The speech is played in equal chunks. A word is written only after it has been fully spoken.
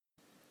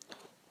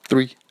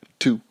3,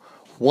 2,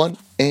 1,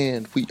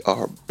 and we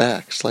are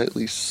back,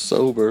 slightly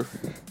sober.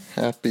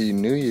 Happy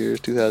New Year's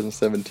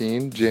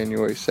 2017,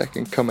 January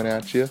 2nd, coming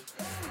at you,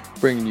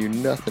 bringing you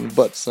nothing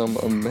but some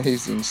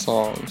amazing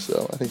songs.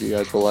 So I think you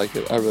guys will like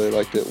it. I really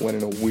liked it. Went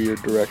in a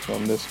weird direction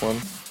on this one.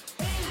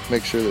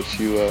 Make sure that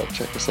you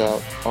check us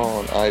out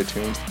on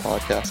iTunes, the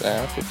podcast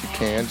app. If you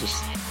can,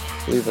 just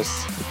leave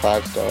us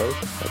 5 stars.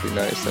 That'd be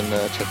nice. And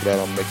check it out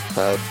on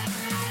Mixcloud.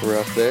 We're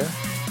up there.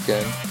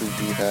 Again, we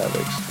do have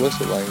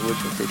explicit language,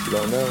 in case you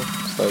don't know.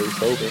 Slightly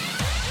sober.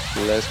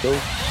 Let's go.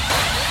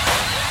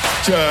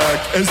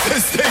 Check. Is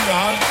this thing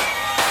on?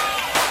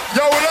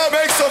 Yo, what up?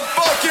 Make some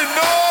fucking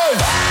noise!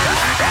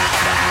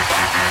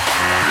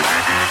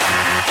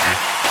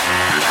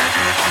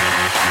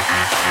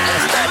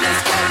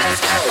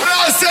 Let's go. When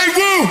I say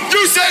woo,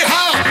 you say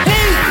how?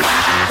 Woo!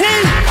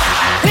 Woo!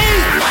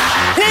 Woo!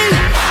 Woo!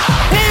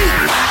 Woo!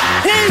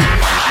 Woo!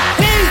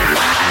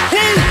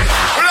 Woo!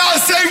 When I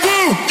say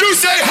woo, you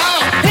say how?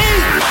 Woo!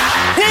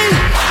 Woo!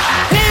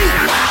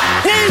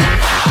 Woo! Woo!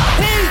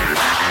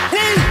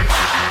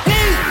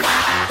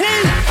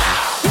 Woo!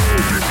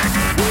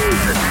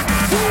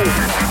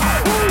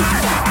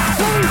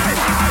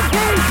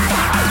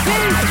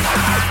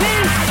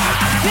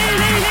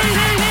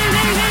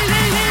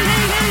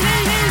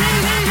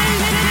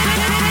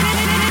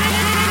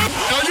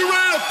 Are you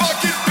ready to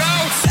fucking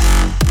bounce?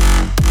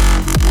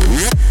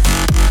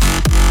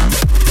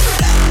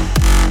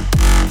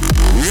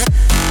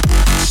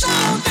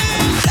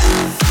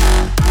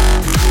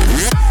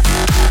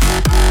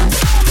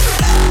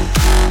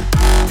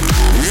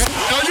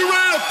 Are you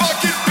ready to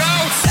fucking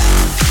bounce?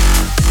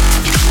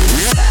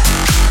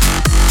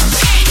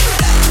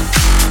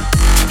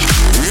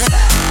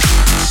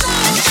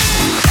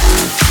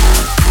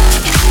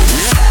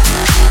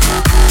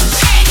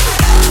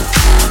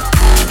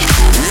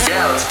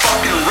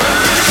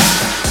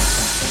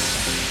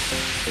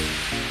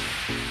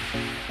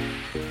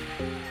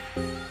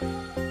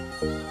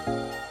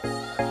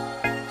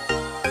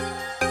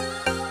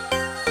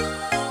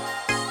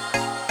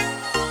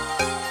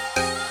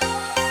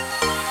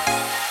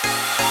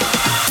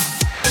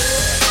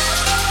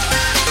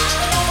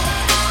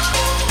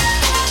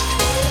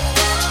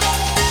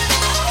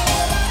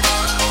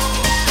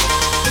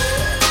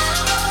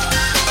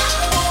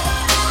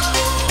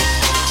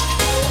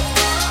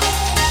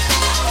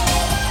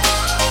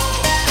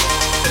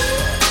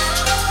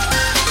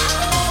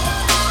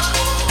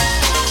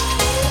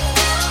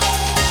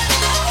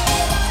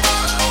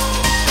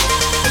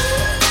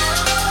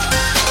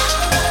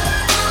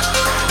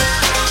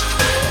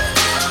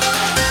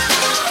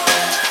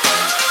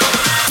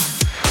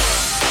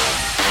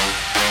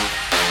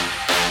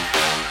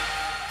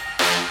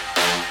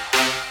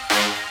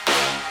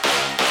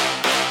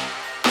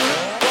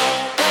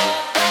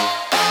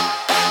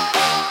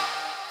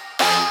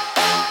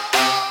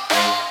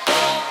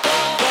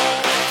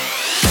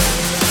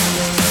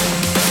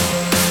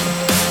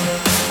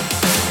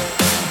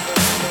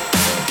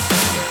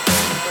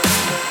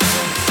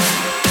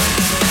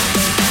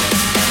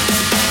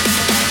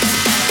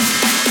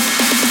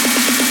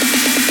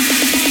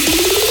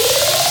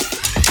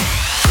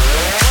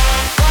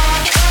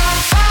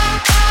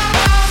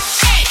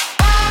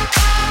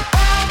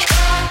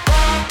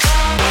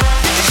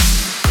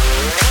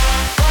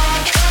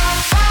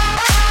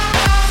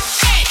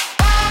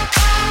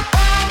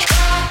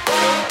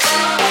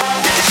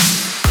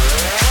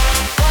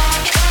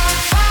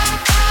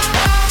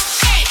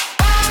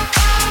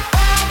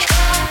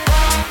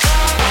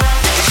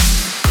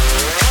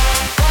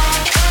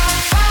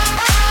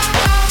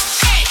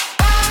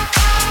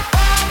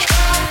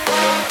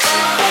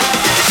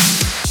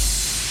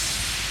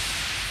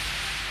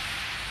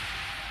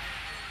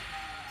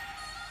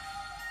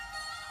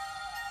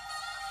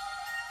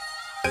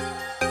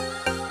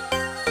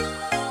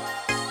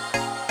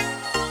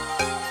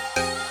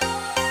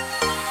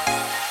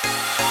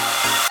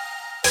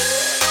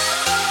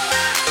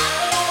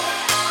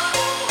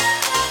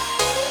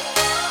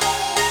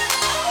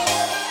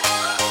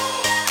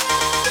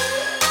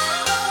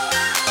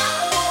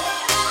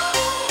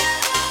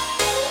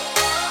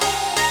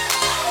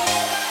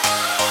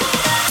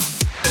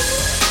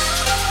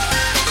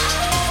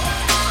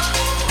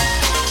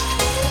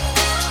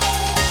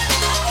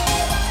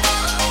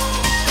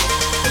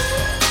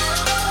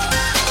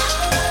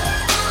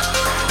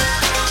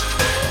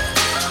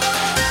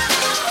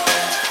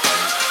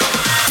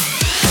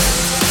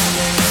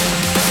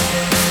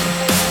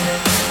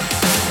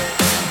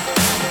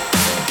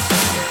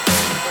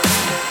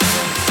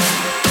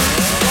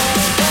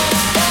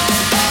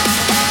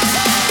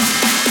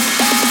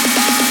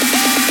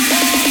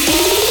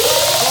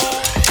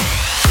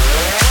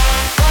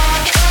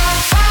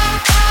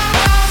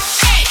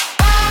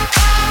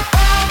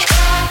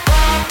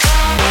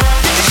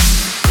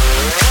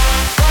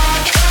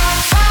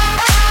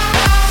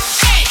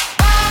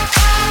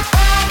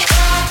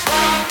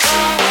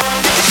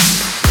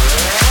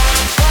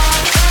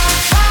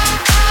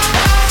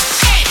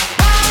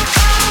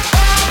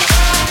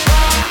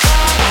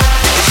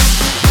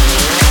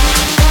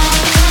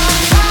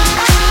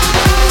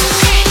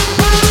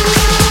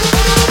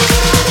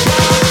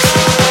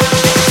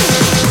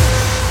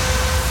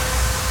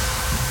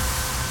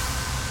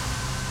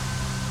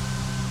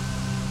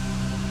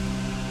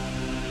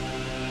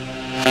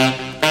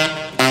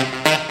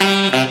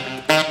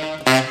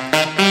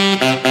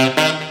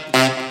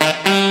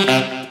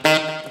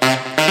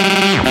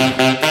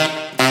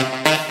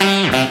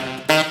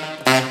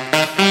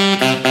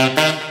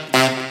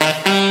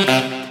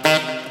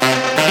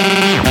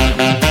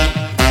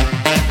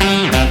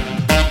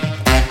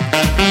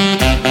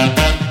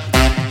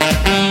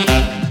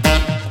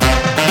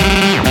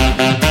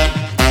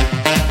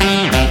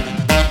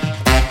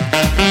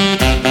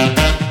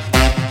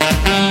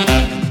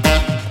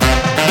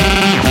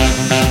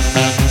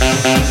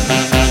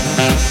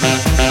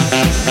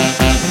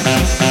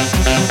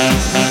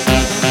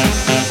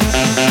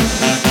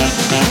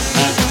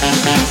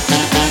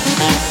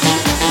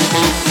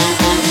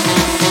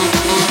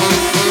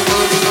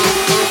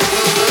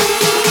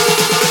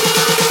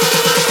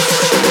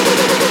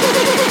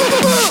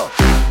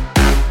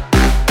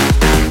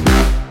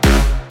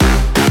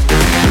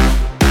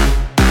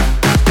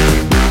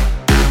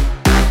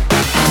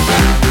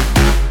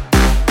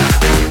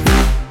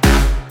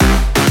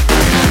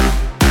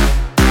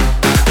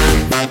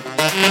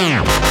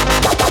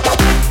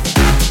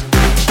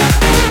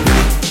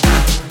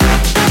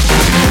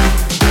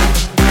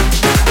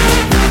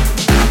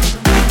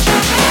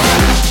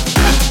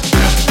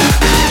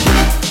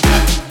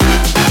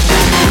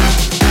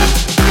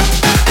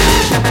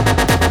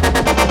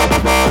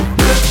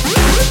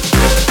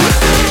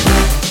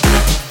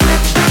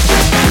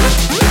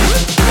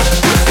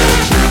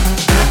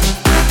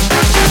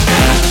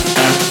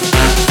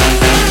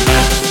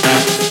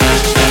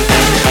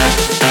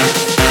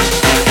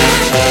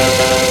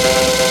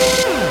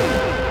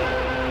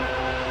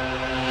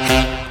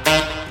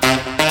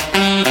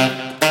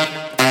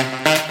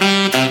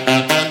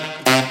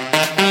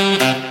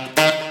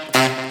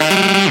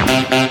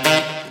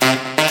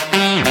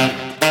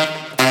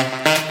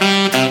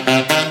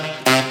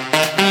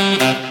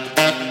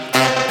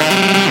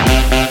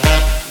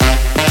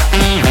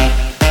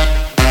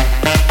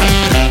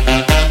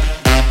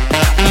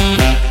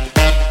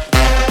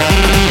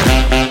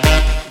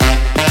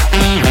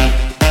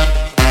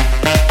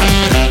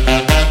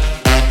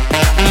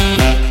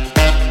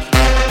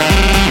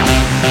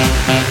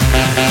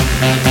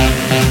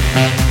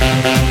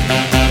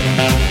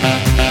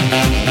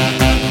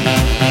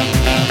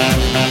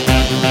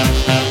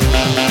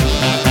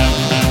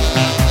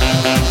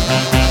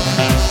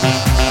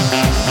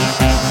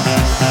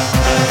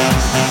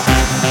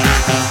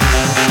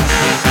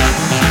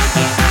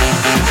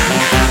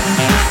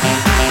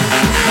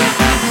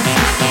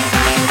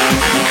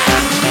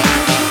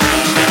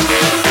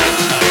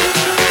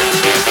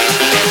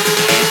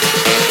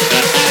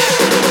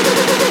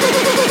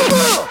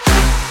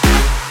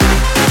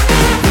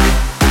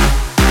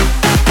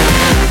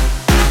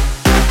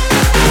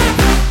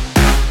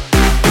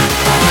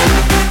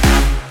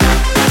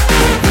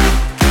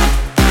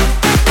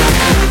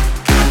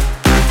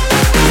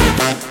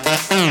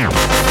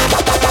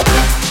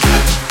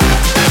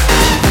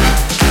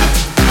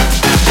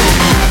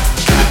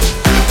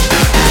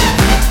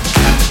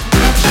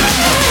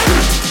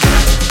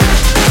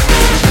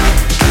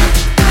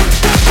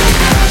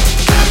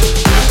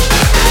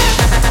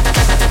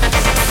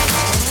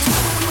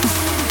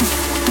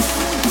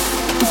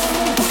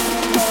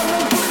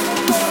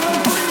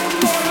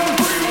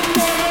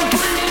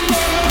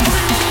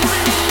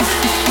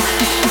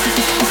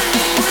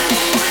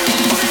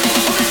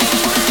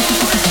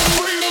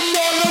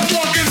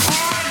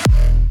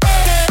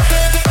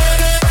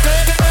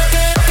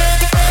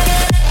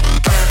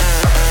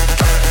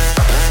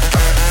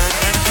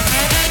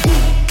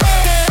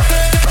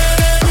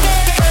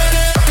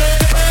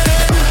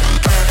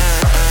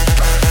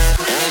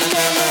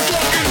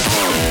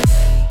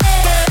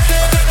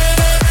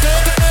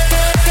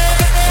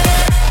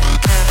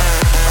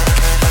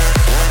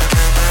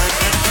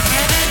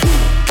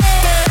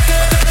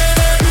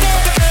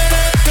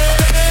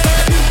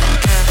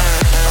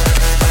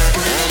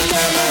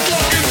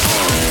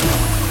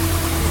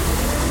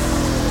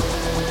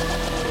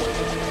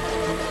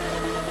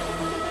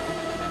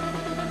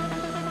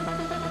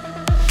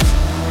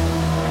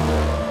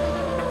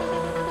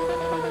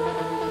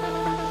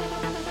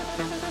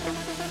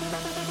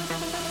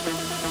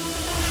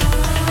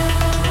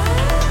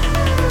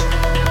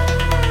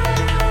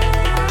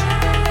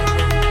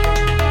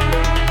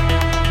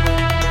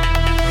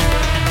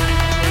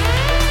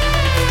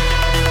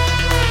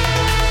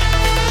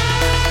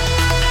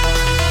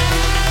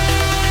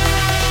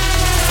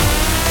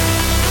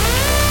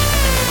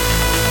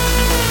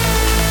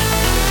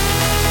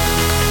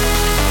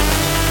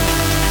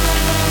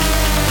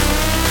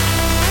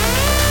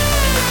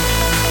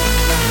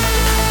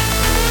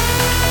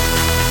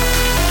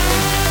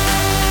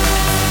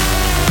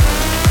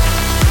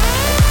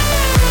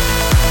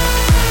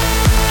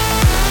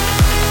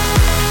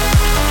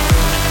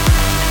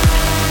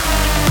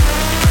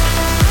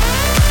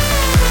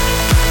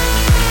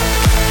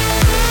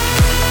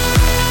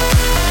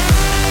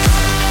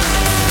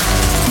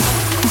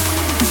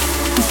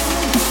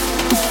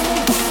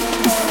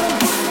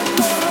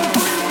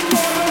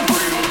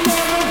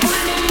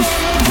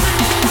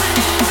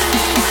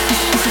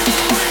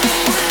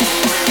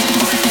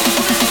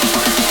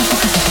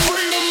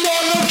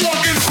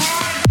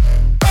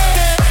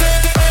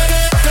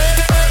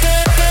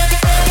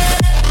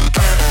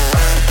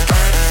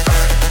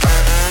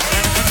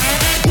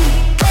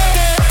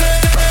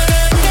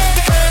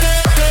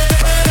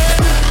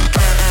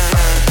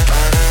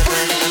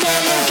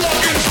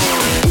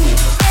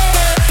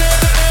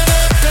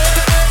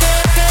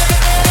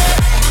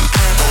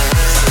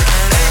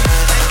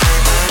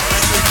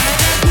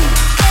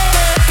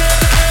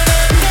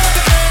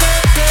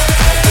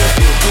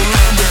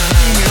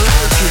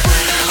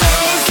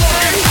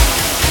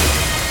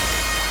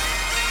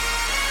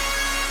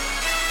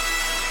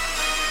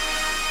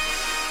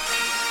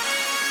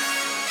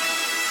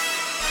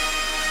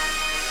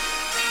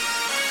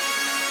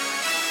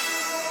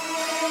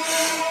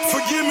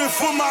 Forgive me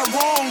for my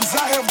wrongs,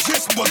 I have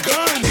just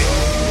begun.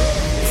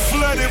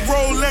 Flooded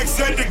Rolex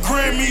at the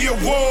Grammy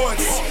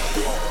Awards.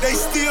 They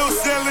still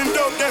selling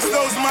dope, that's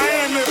those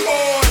Miami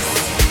boys.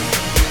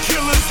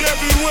 Killers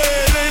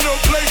everywhere, it ain't no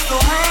place to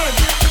run.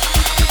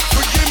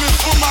 Forgive me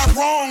for my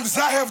wrongs,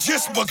 I have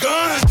just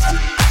begun.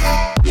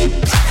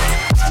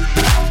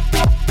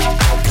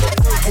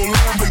 Purple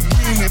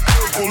Lamborghini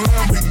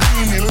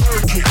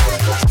lurking.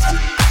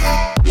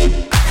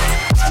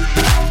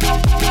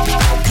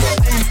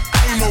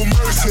 Ain't no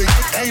mercy,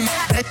 ain't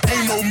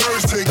no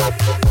mercy.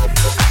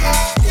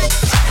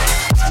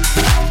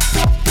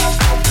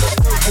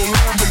 Purple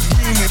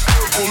Lamborghini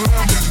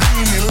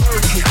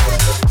lurking.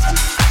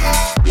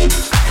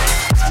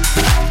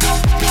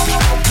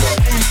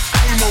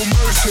 Ain't no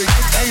mercy,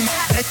 ain't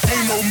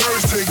no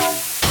mercy.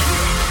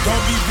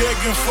 Don't be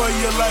begging for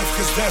your life,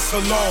 cause that's a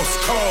lost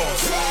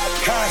cause.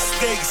 High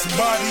stakes,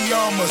 body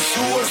armor,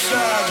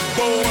 suicide,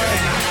 boy.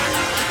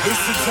 It's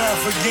the time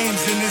for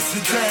games and it's the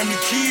time to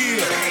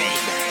kill.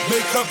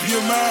 Make up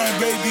your mind,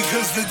 baby,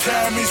 cause the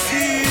time is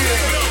here.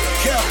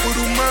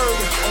 Capital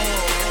murder,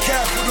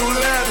 capital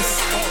letters.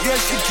 Yeah,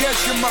 she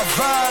catching my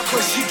vibe,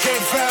 but she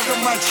can't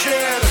fathom my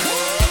cheddar.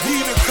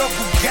 Need a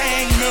couple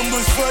gang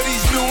members for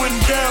these new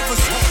endeavors.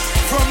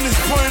 From this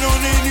point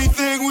on,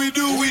 anything we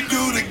do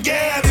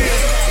together.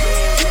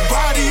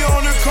 Body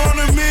on the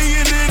corner,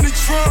 million in the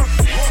trunk.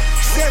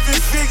 7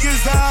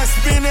 figures I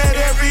spend that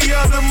every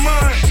other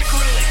month.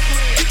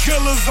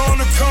 Killers on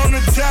the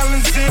corner,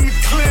 talents in the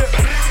clip.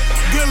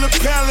 Build a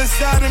palace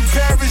out in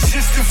Paris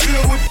just to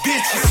fill with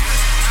bitches.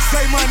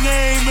 Say my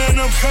name and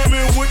I'm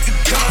coming with the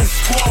gun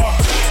squad.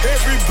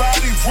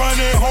 Everybody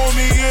running,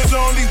 homie, is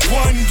only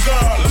one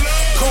God.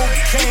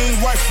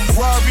 Cocaine, white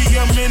Ferrari,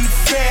 I'm in the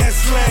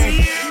fast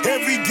lane.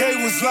 Every day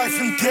was life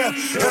and death,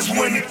 that's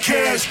when the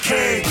cash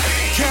came.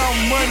 Count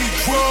money,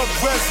 drug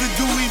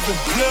residue, even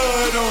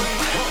blood on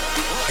it.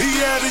 He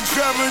had it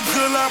driving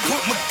till I put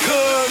my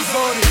cuz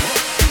on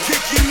it.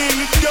 Kicking in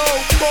the door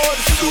for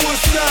the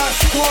suicide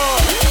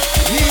squad.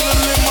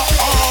 Needle in my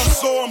arm,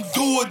 so I'm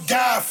do or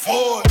die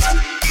for it.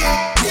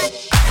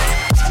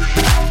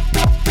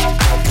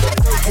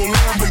 Purple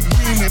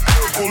Lamborghini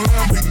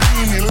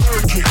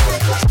lurking.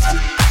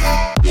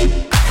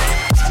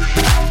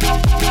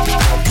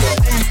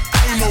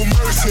 Ain't no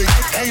mercy,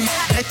 ain't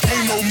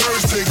no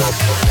mercy.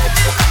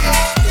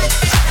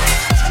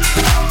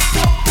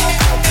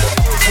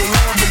 Purple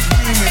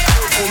Lamborghini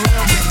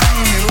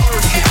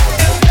lurking.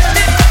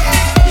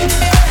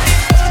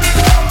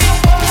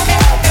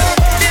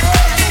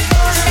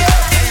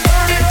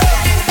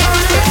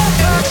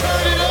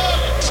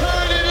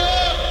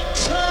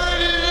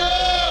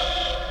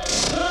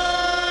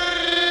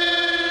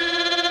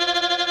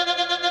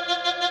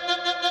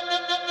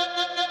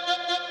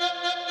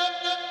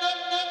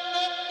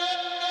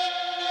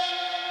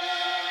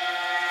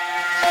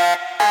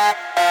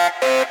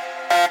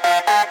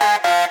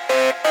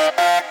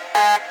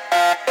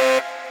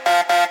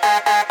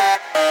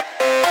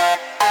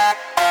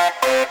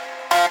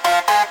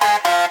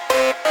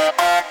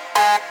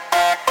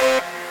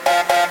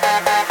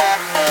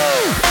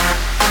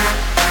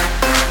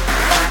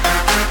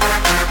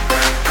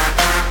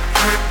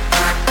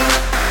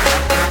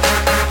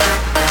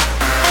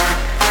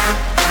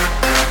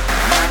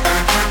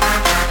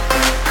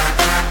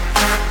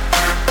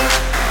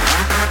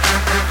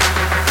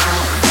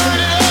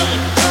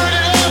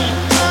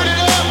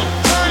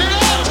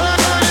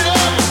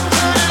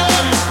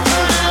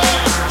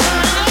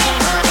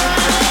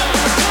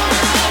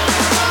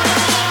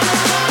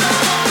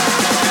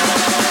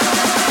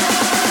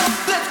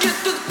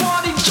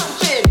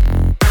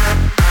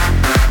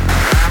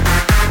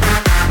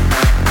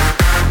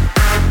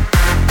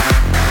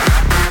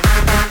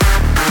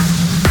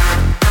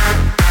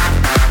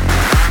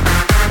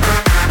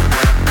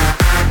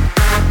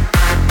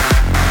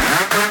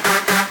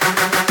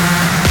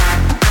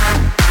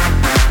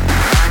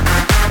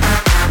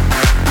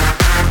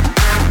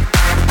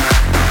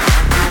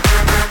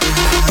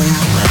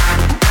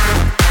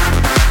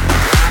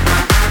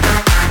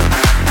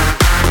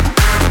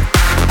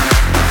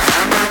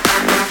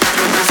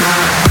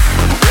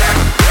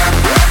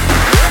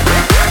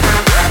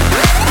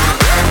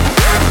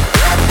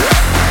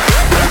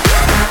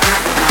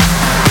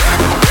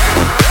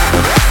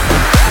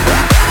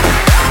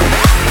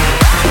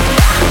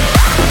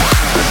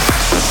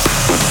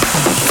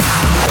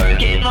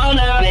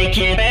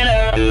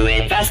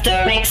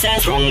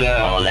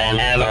 stronger than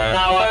ever.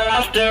 Hour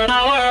after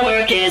hour,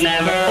 work is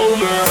never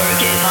over.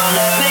 Working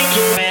harder, make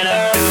it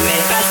better. Do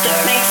it faster,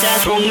 makes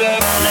us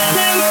stronger than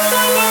ever.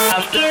 Hour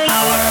after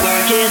hour,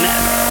 work is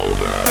never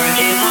over.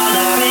 Working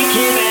harder, make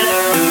it better.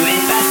 Do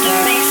it faster,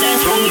 makes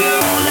us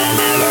stronger than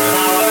ever.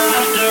 Hour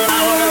after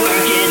hour,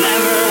 work is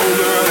never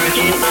over.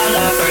 Working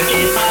harder,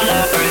 working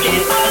harder,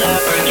 working harder,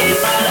 working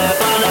harder,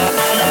 harder,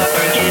 harder,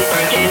 working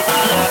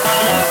harder,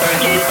 harder,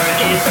 working,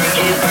 working,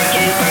 working,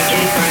 working,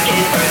 working,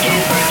 working,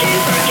 working, working,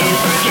 working,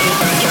 working, working.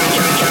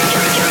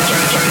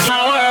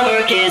 Our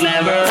work is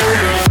never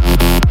over.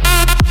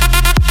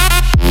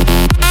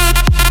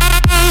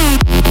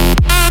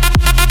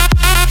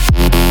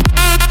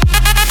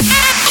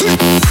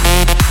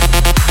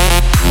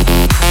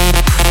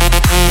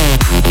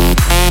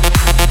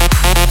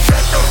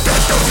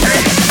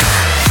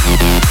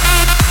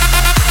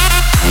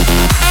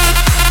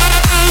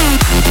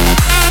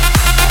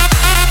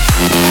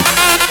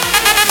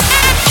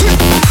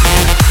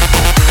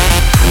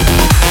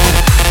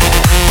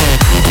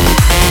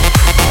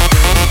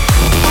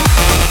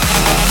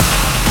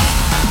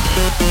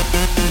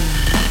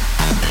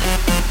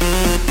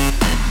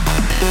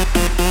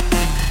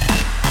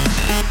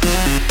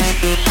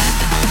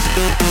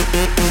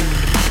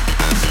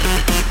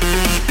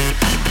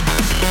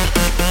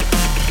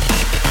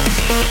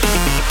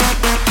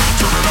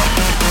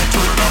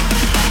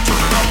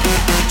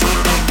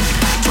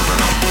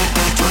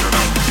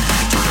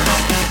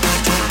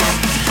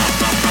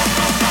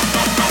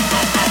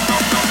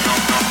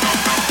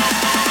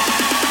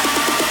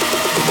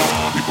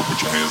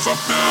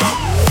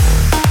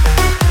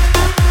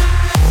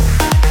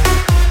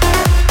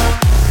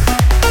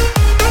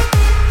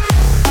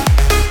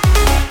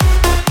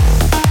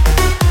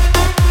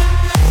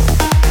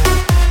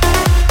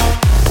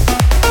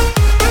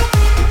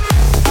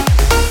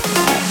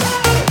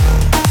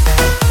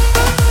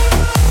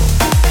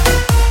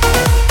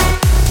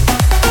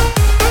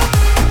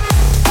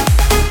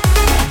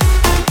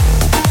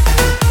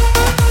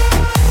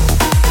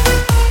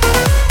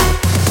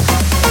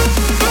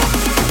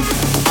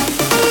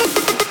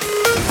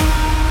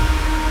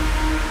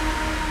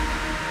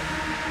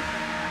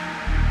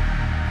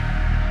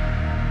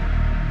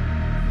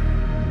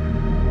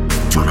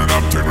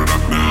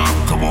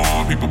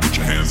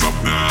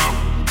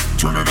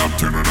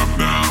 turn it up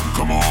now.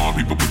 Come on,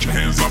 people, put your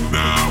hands up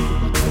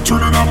now.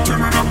 Turn it up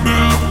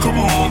now. Come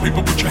on,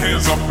 people, put your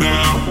hands up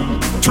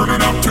now. Turn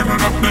it up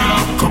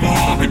now. Come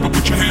on, people,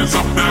 put your hands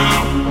up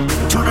now.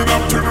 Turn it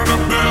up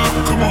now.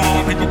 Come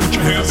on, people, put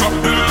your hands up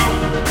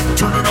now.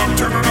 Turn it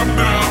up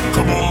now.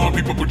 Come on,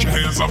 people, put your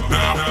hands up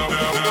now.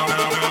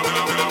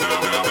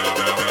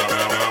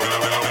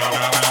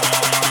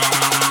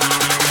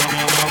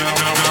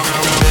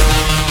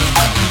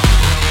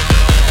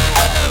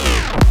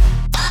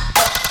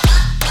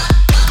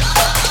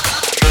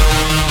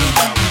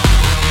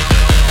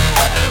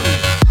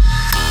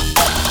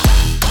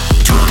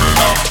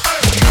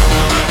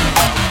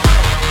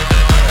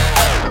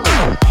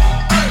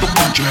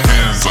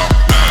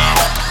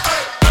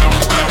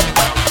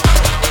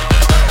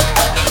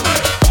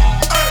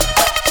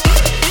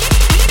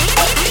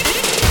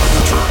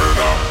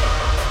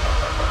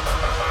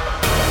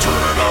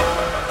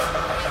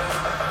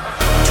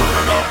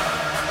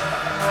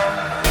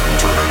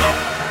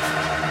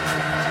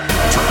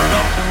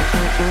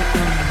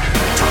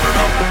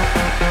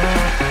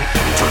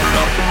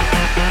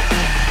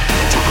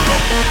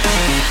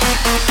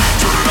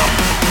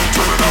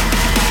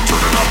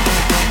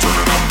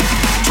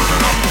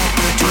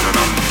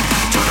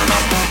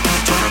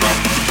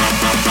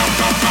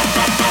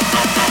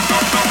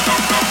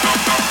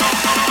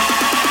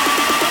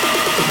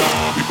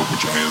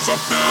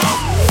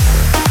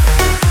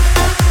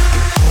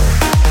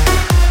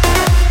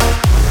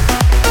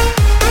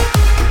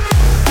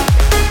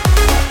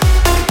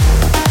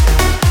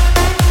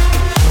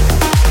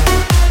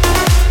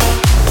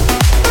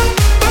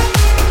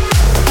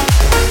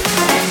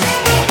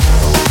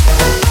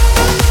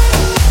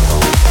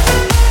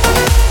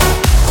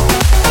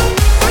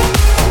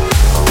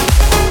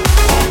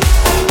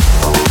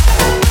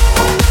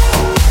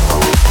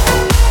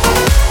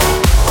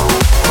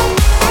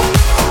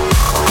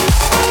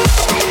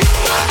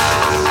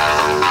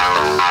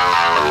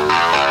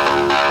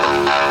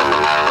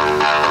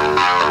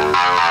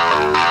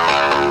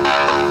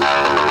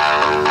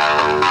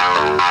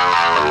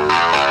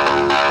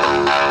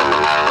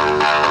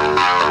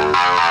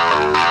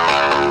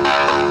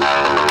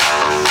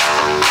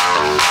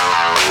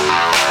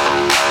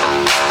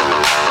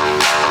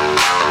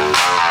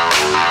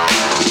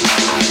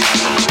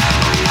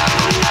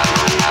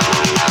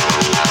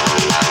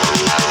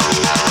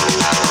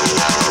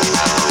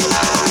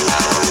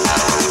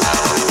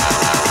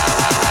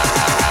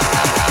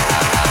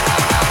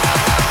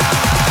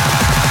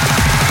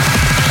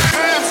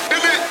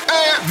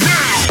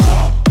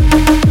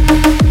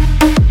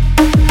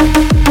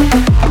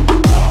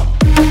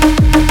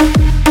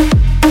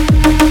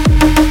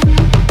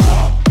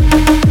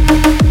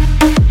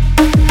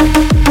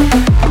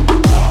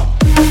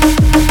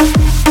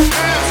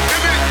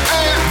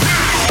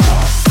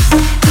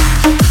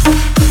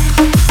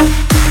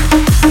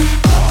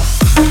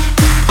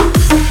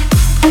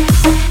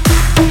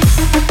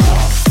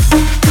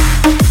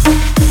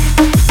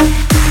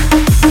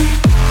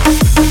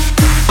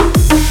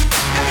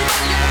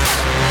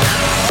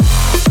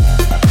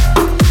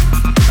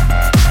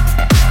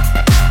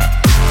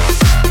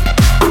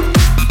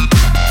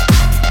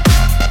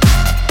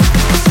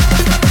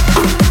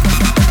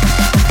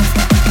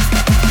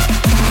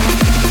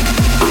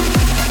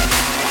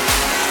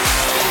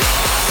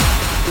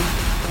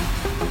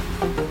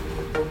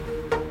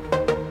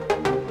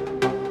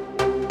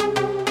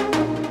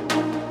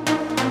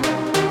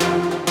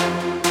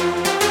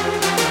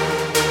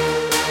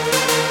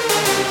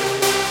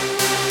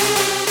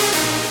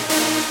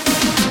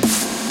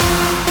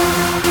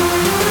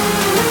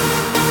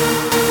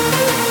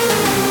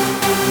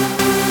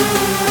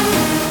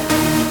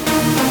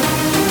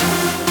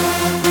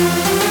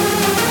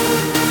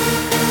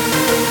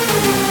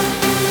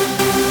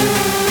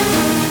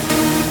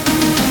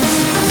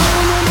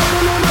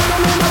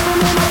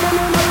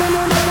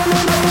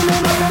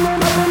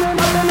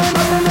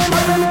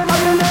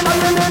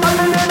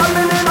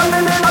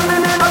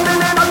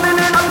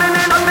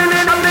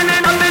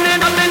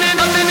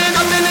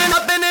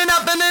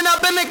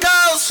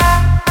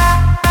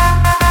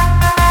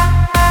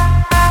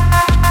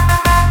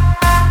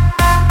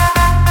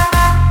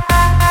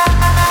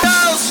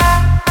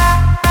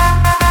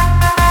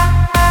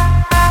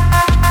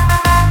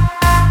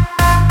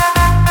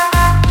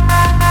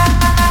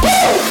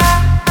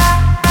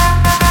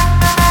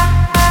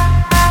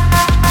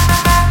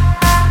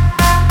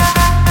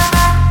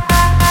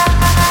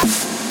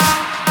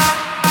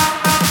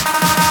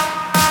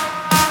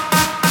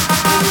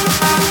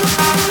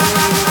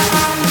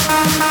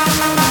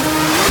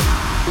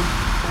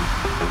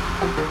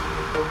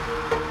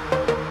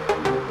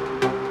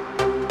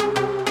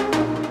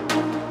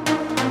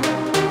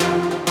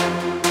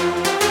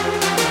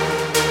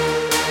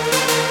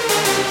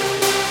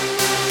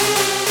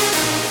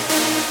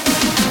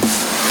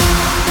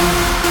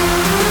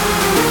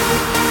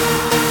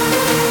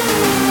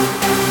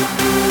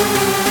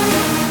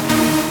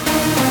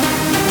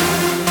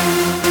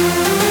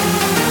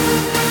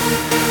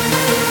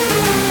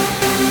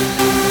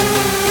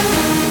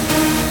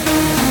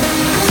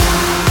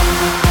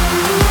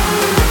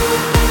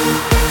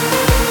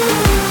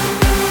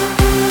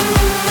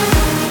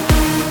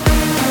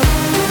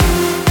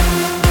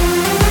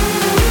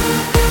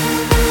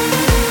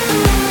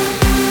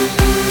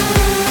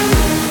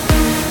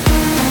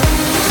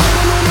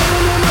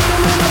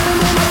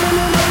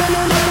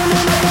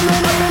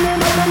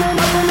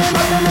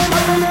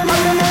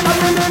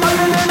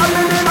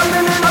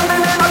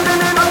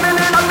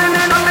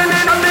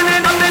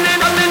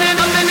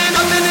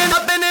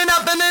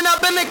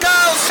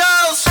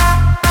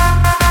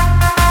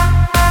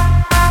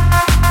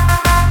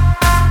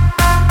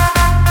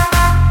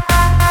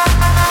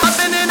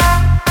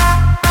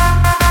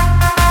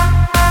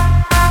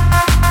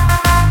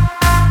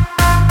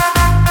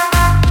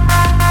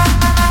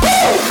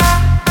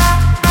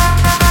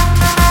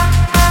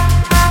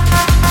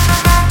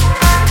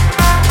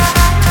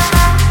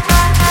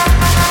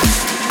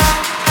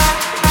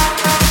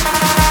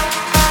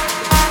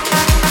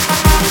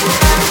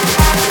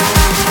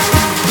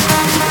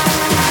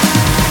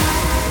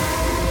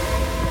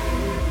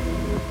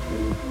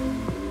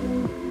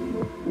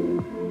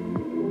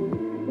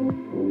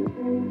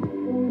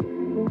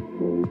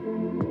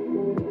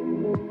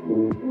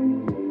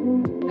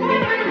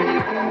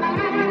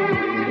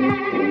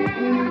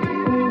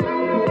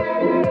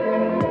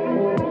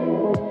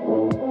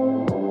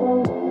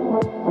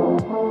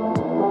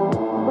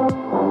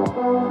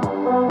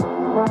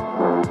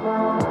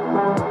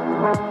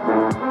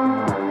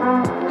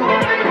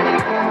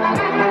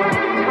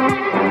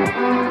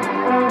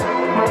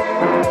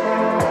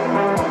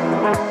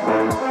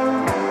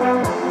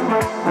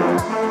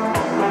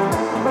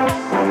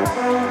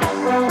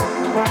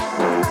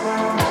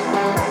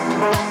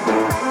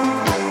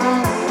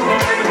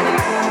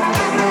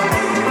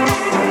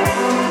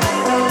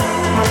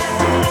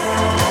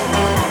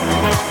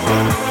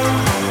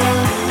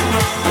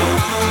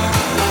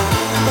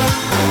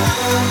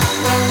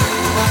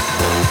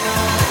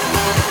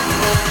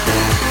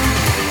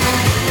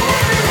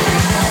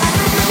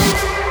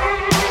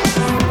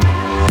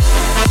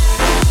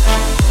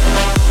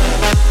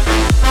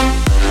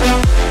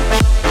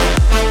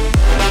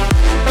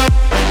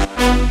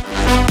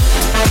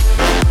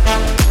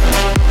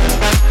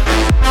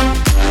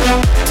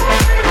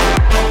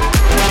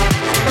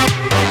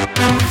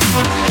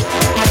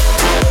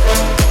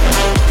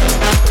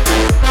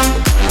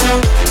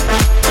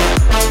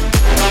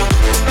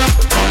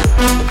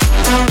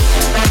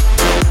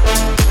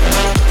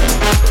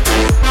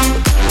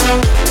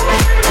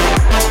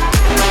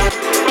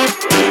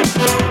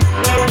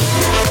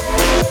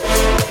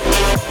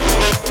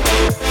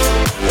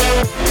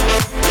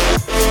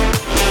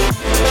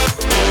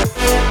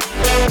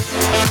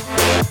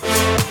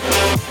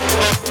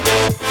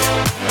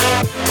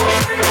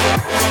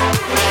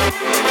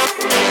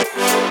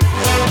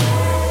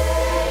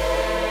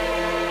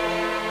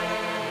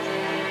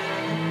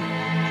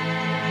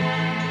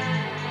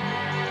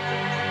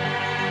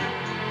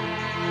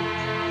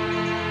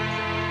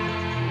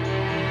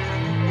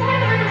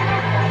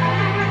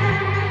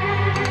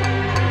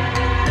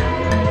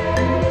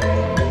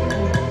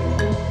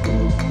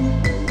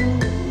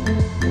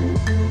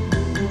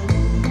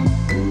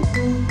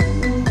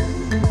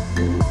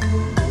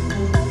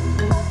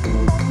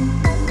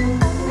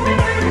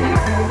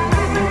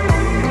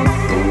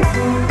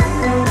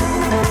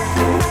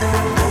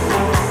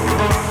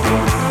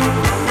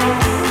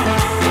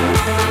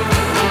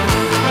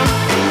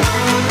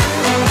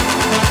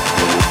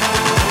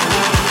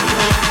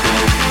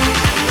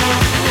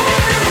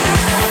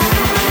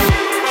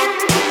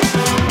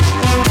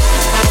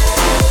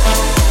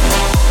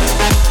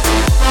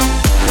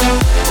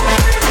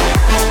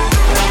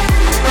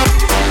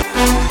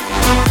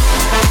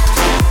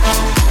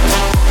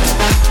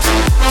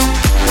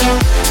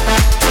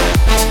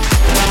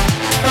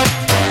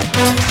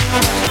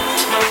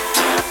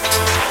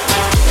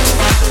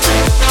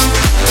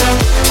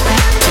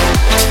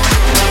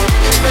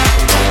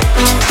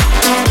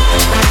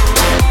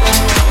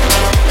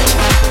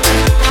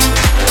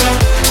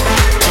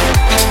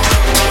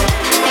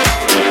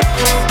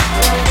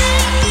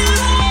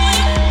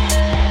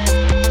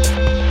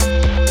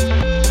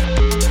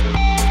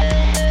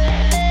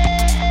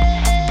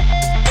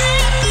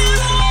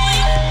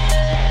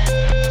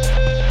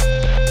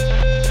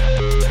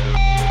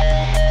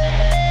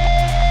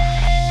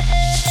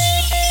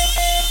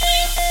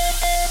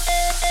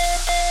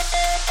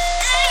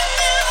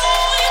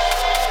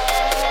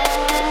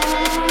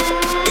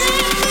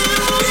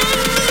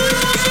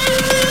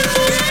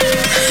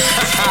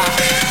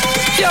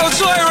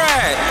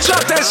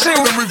 Drop that shit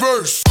in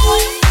reverse.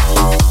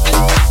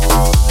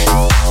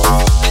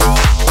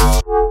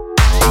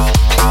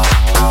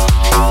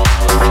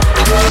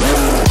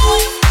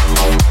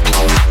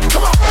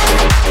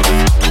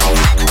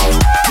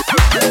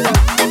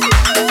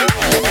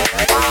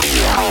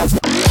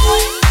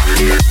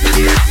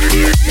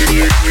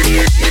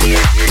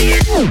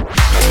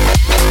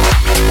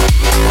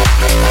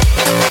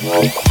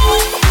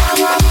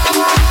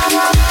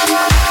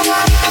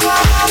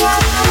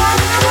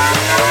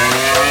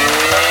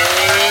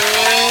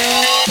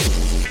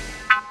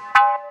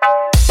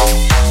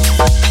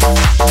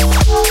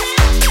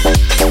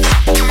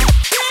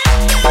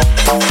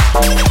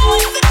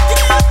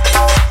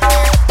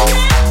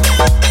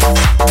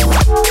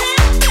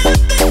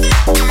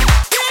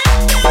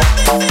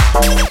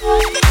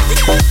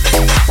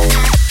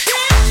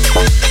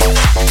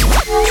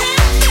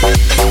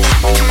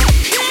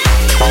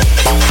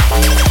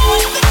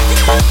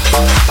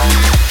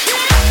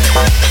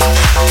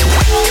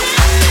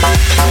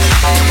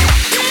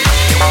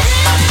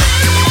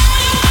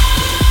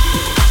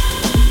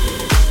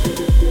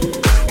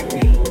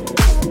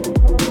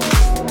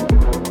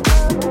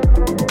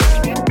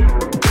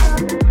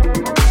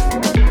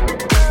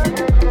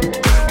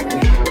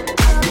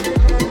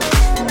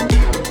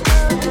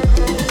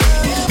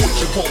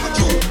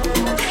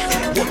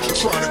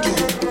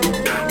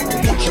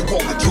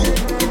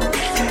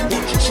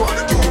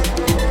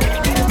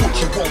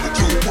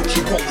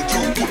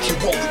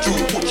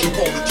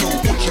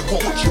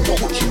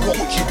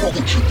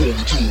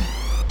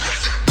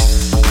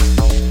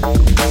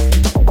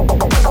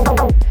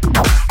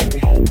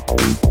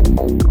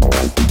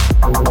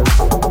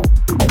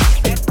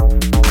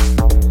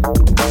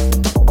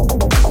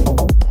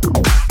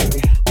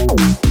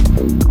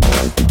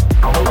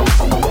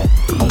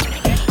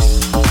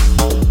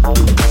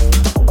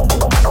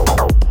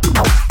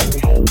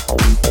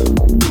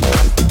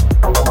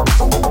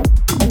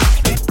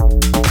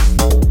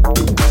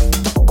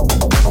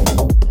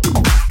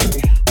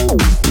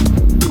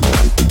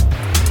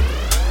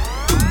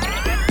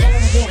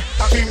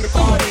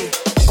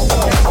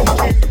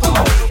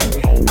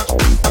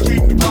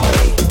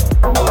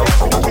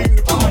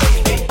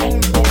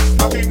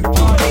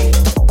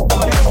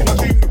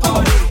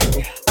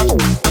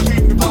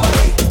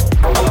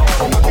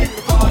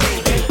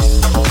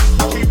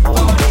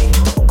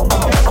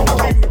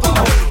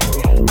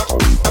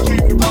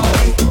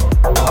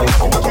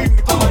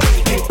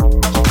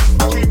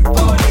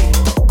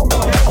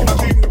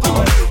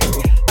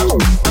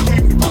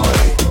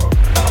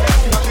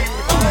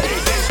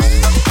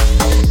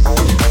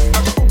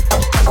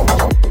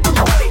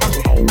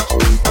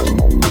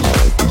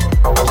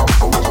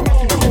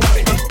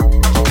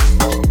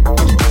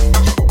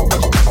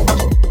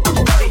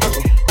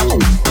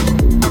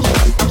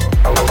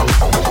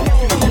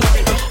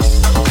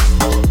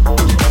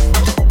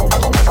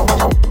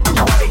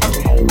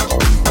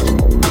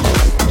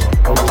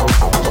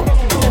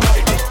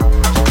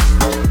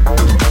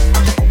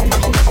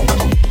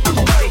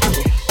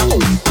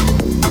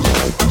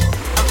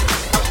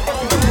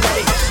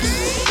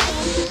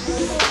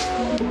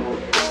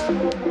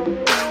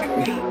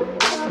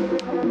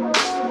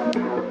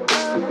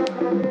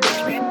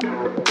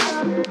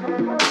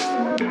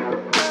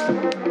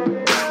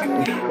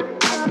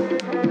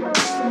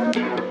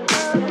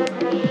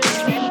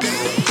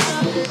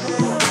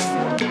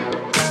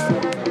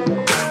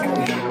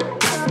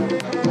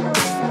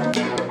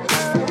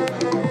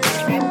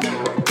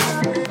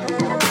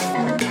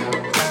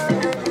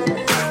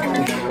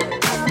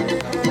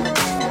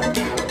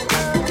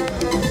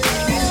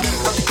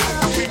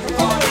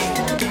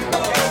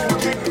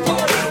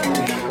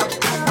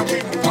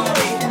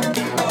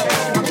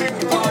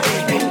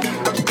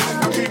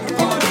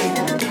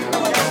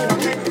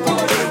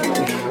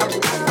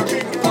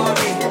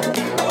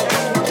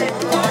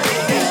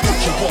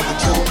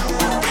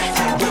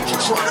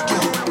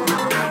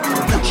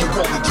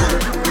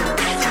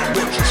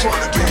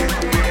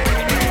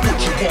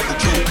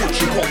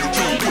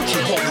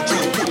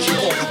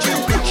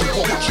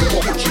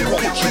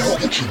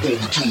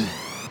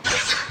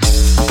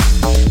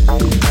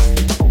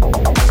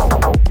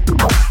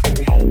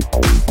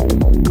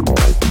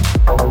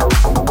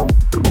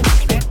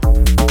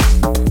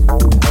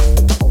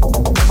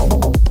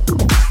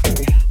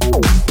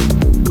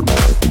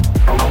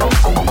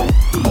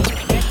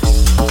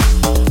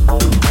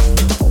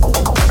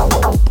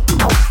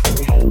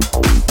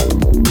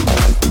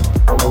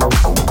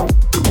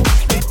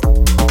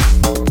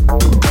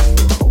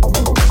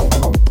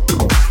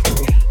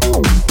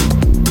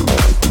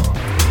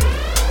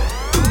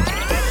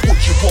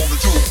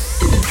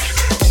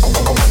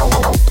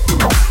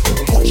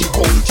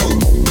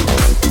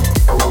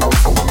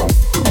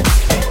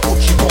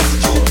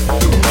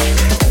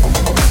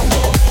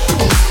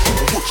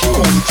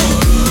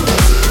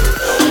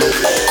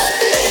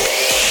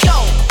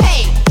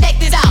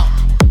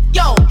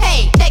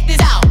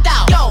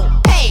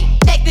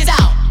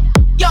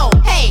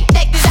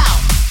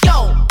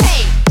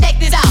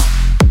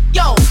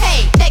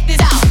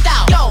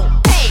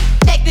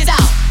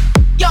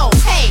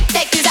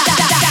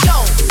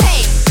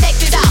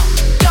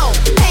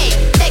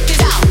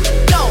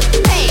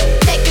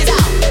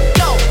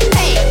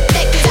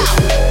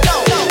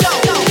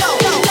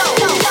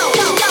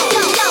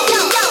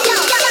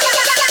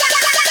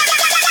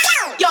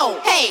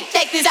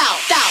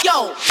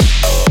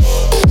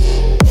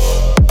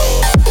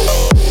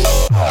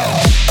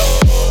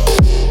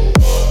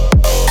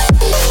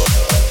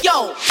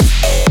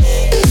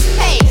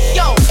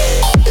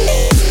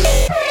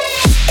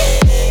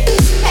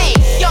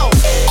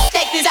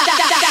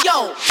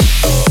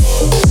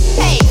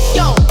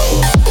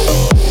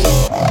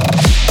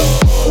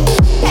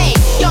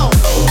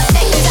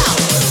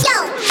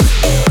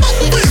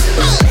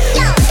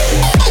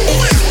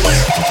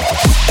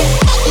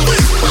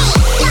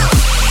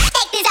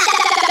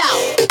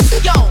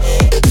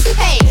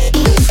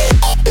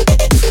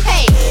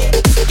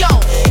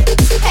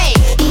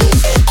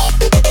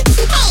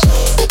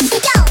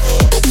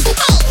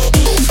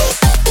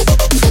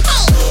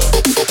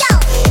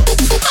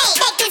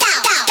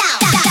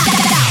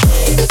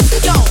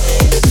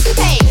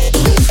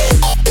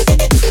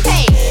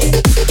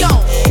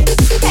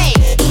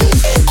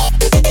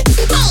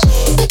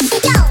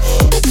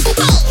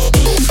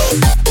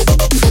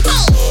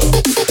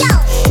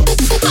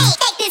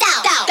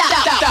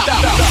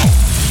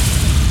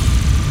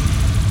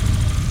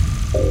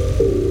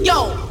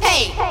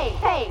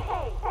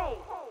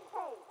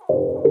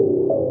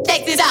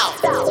 Check this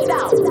out.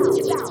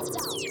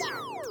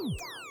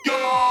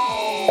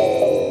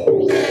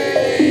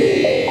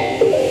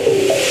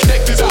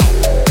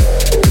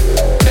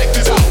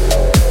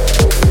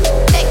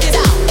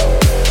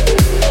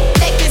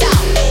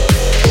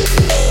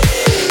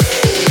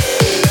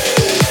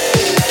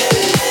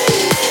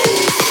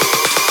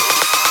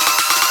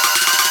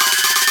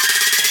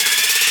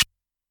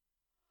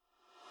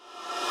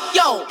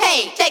 Yo,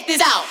 hey, check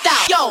this out.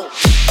 Yo.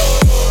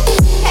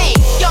 Hey,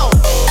 yo.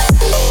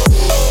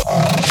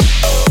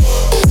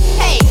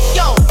 Hey,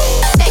 yo.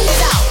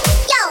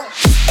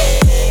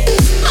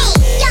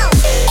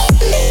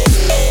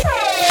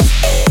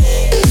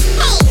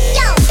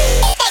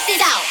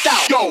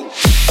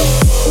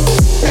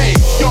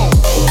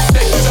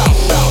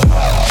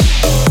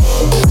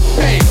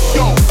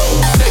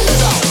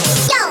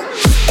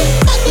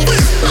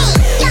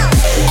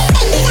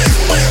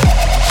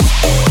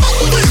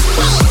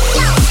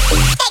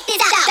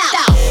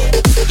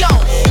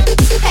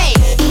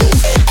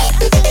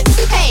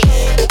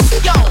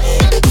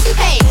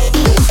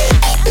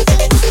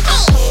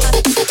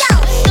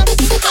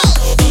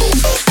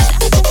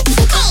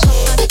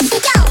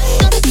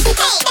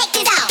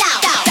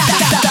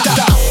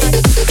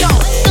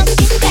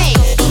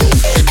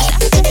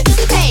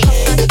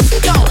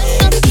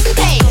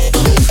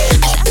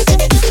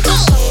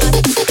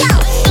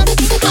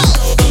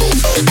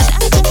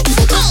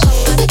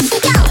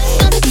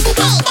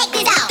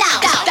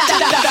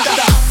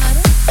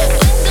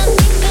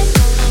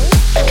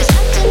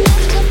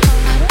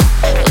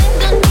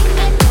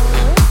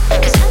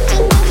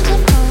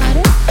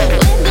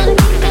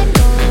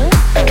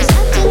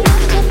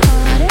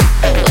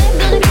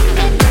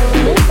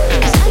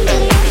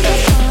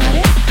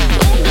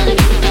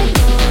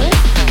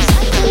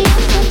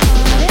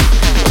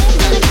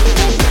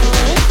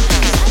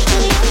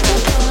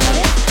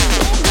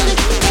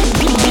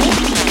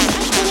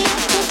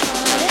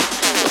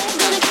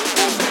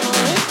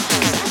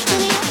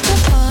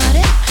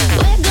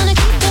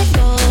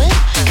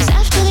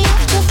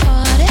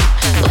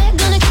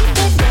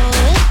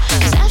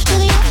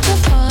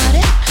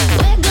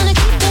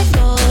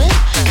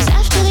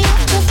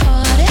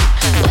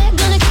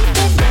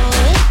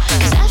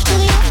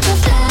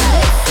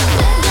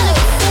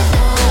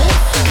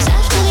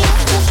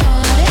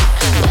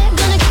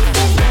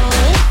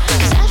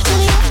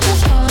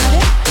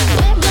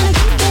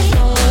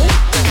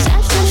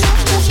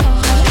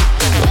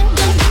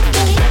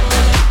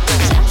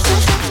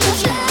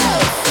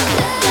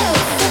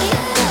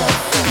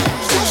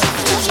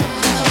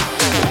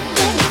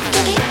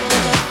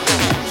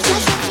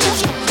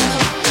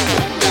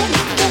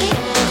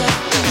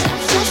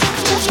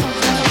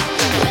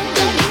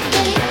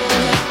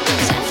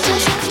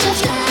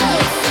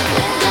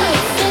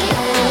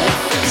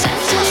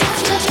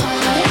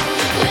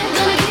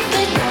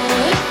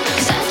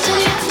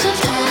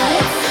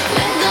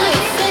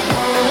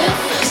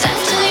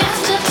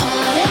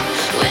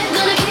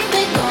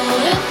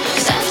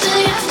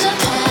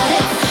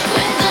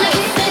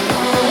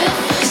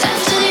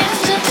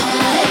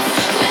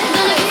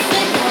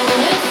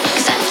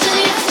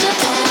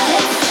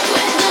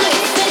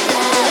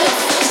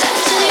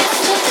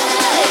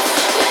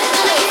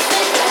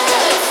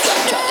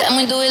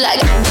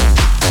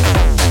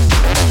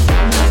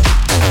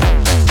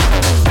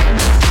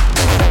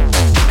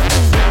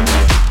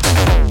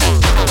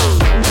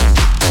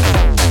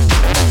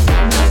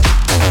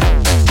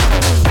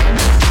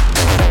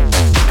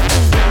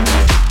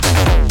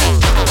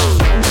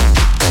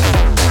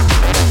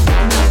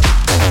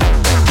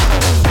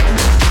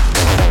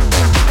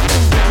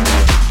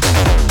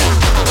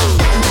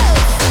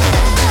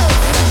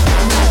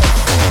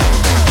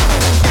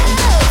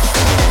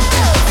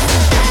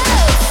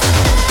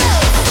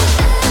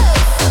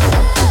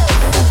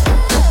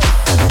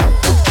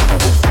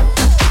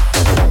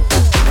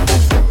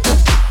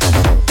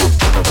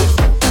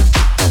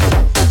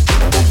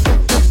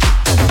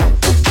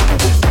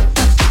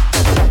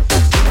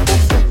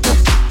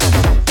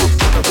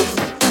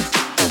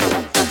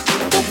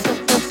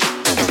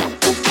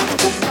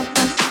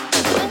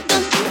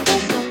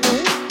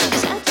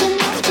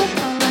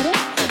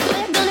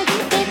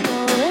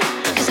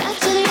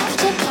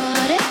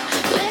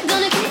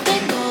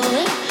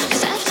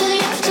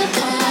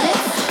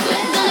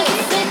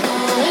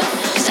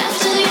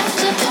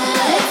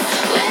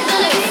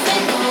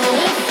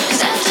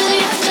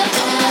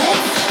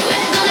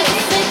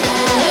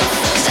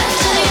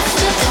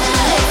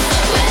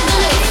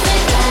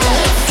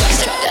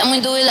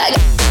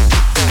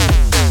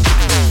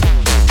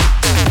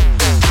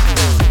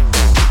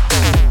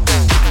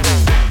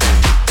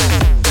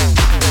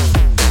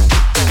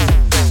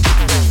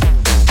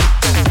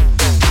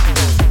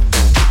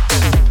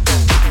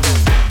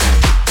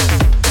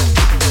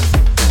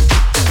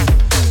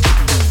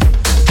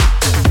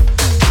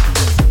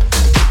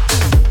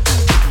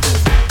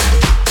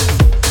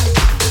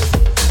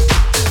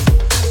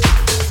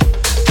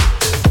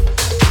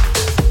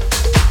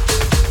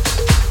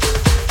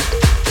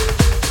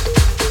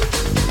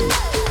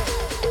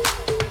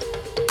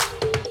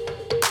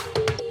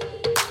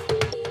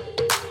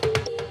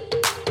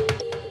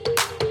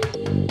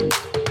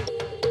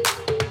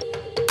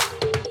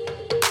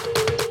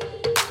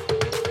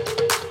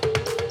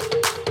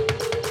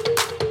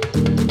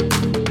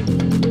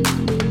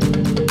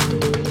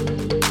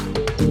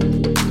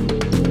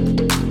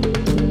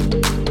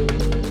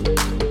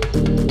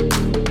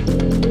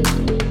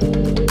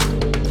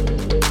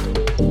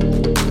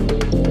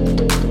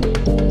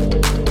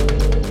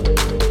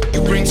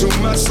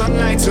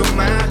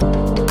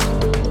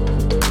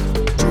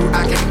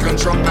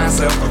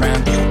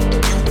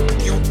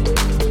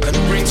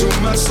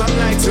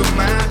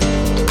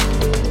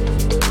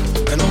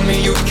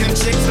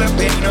 can chase the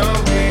pain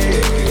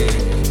away.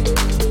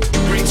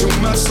 You bring too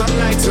much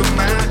sunlight to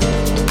my.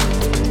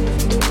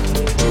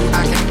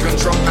 I can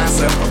control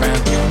myself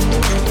around you.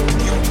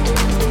 You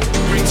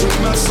bring too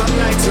much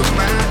sunlight to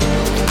my.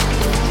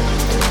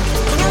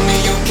 But only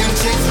you can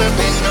chase the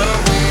pain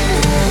away.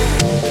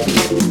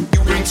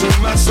 You bring too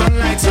much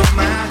sunlight to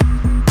my.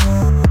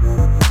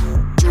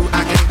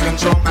 I can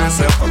control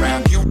myself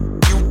around you.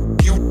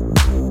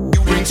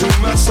 You bring too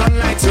much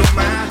sunlight to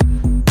my.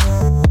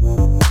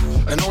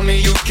 And only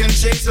you can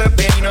chase the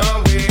pain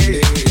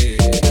away.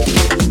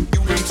 You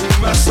bring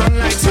too much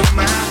sunlight to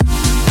my.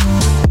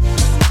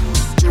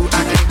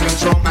 I can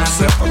control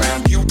myself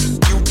around you.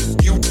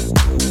 You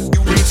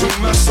bring too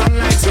much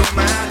sunlight to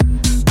my.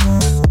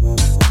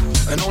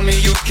 And only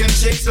you can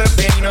chase the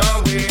pain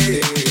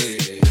away.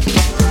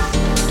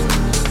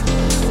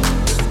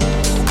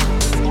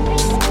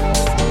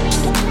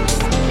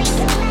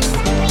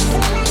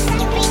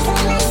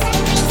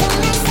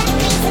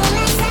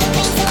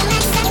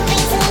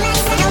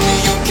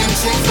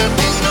 Take the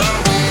pain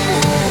away.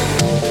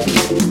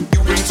 You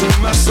bring too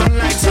much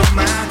sunlight to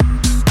my.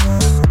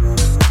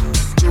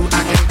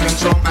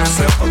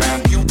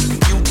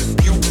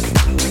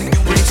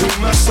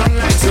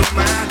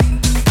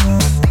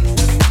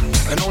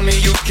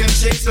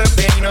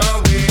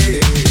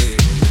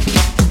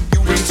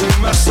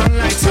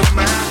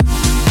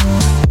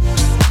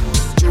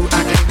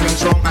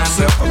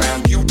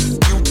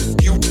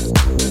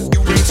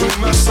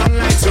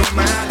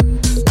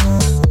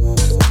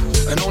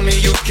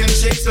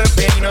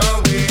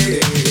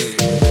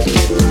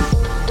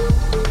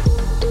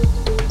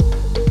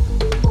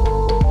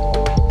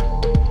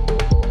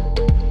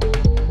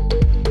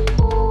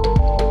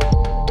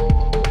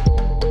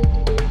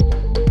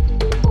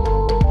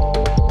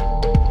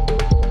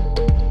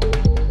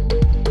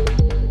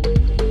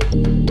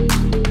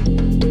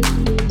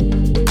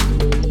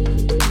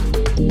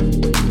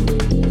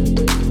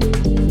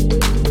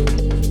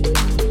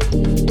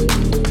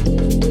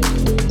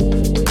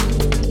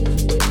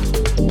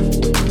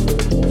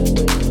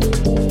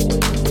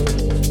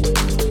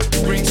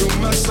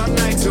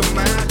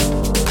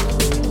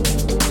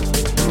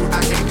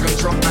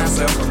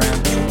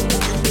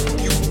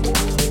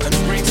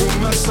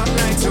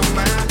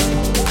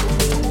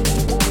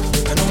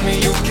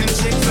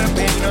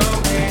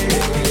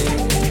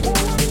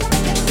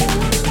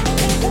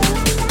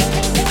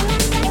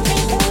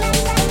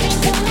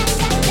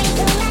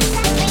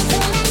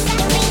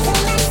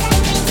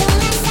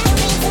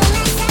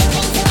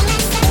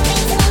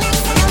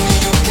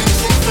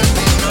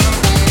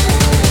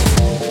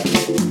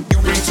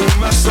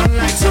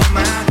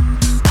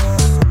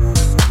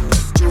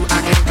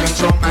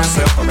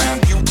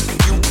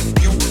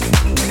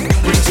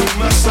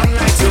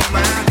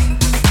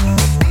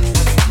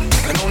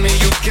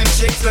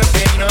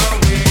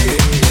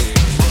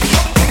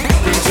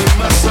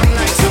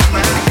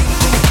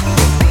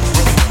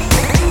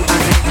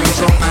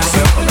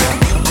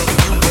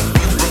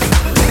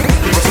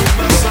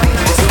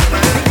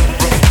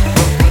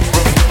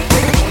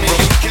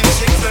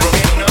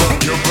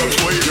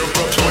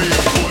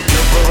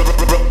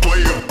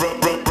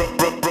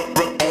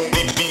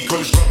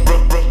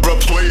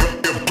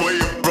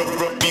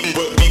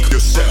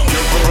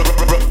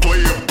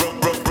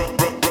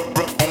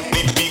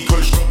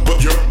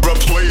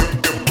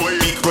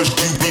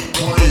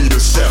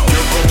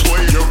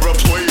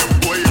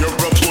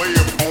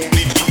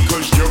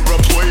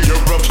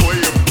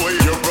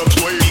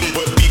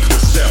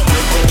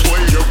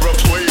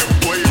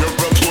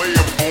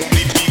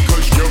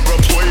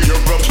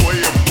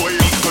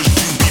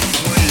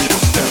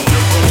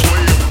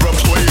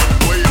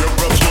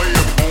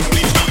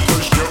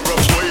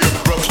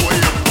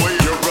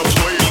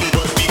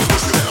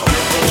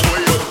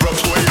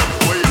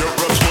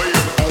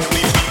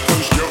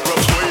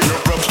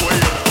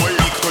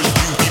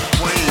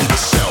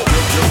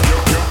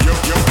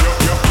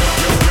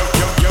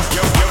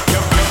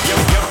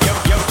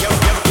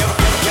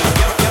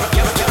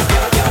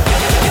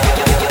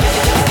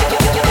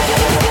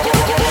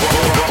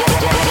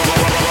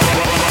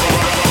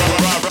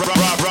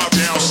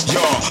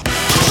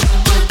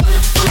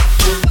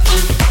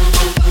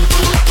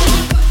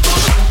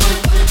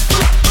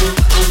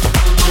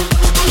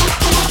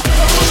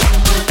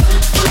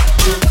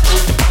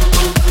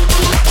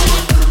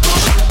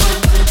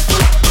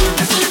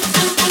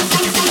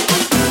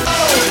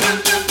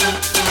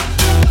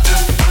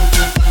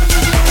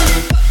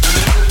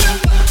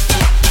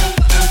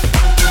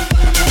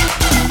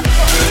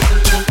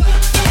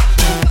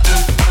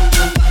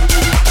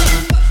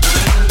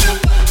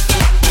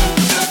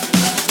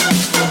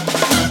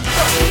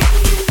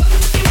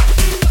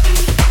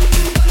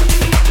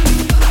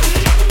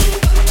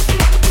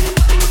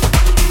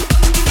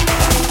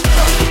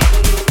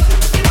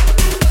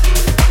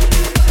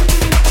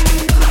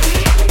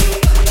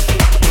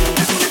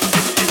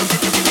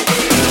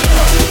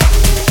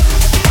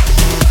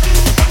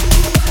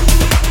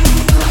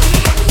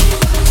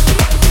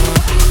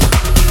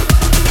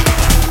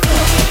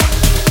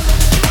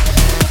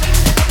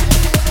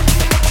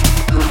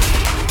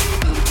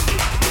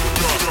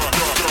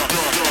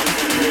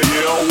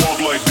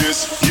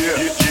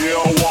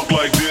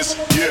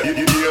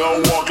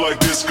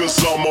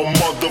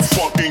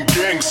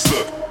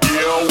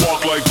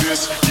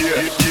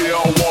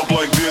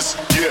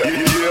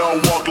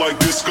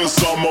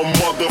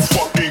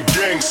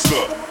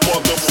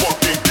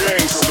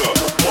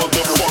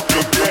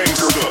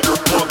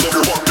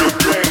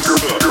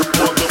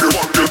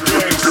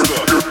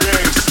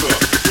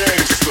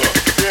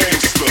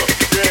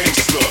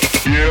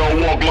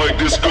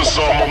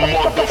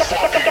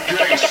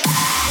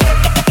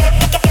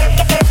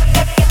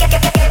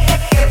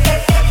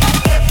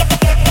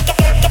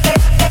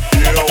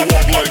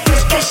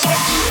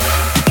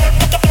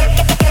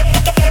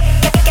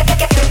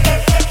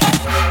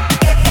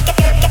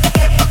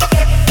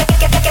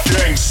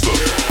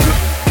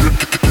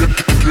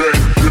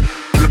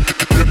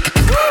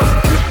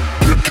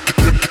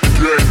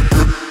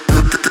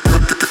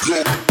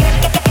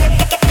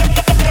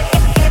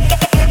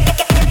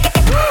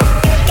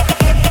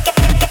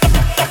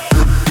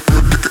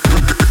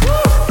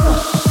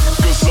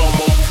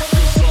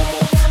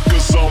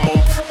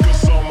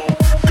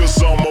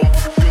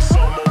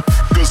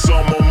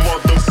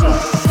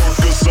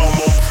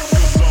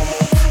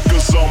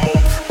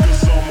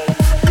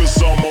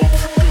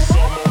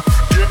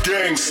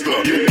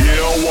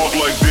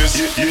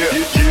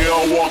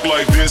 walk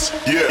like this.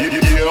 Yeah,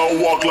 I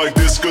walk like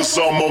this cause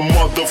I'm a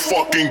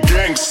motherfucking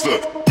gangster.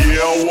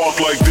 Yeah, I walk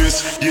like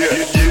this. Yeah,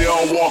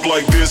 I walk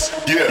like this.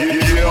 Yeah,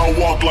 I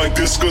walk like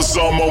this cause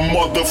I'm a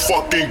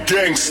motherfucking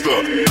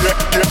gangster.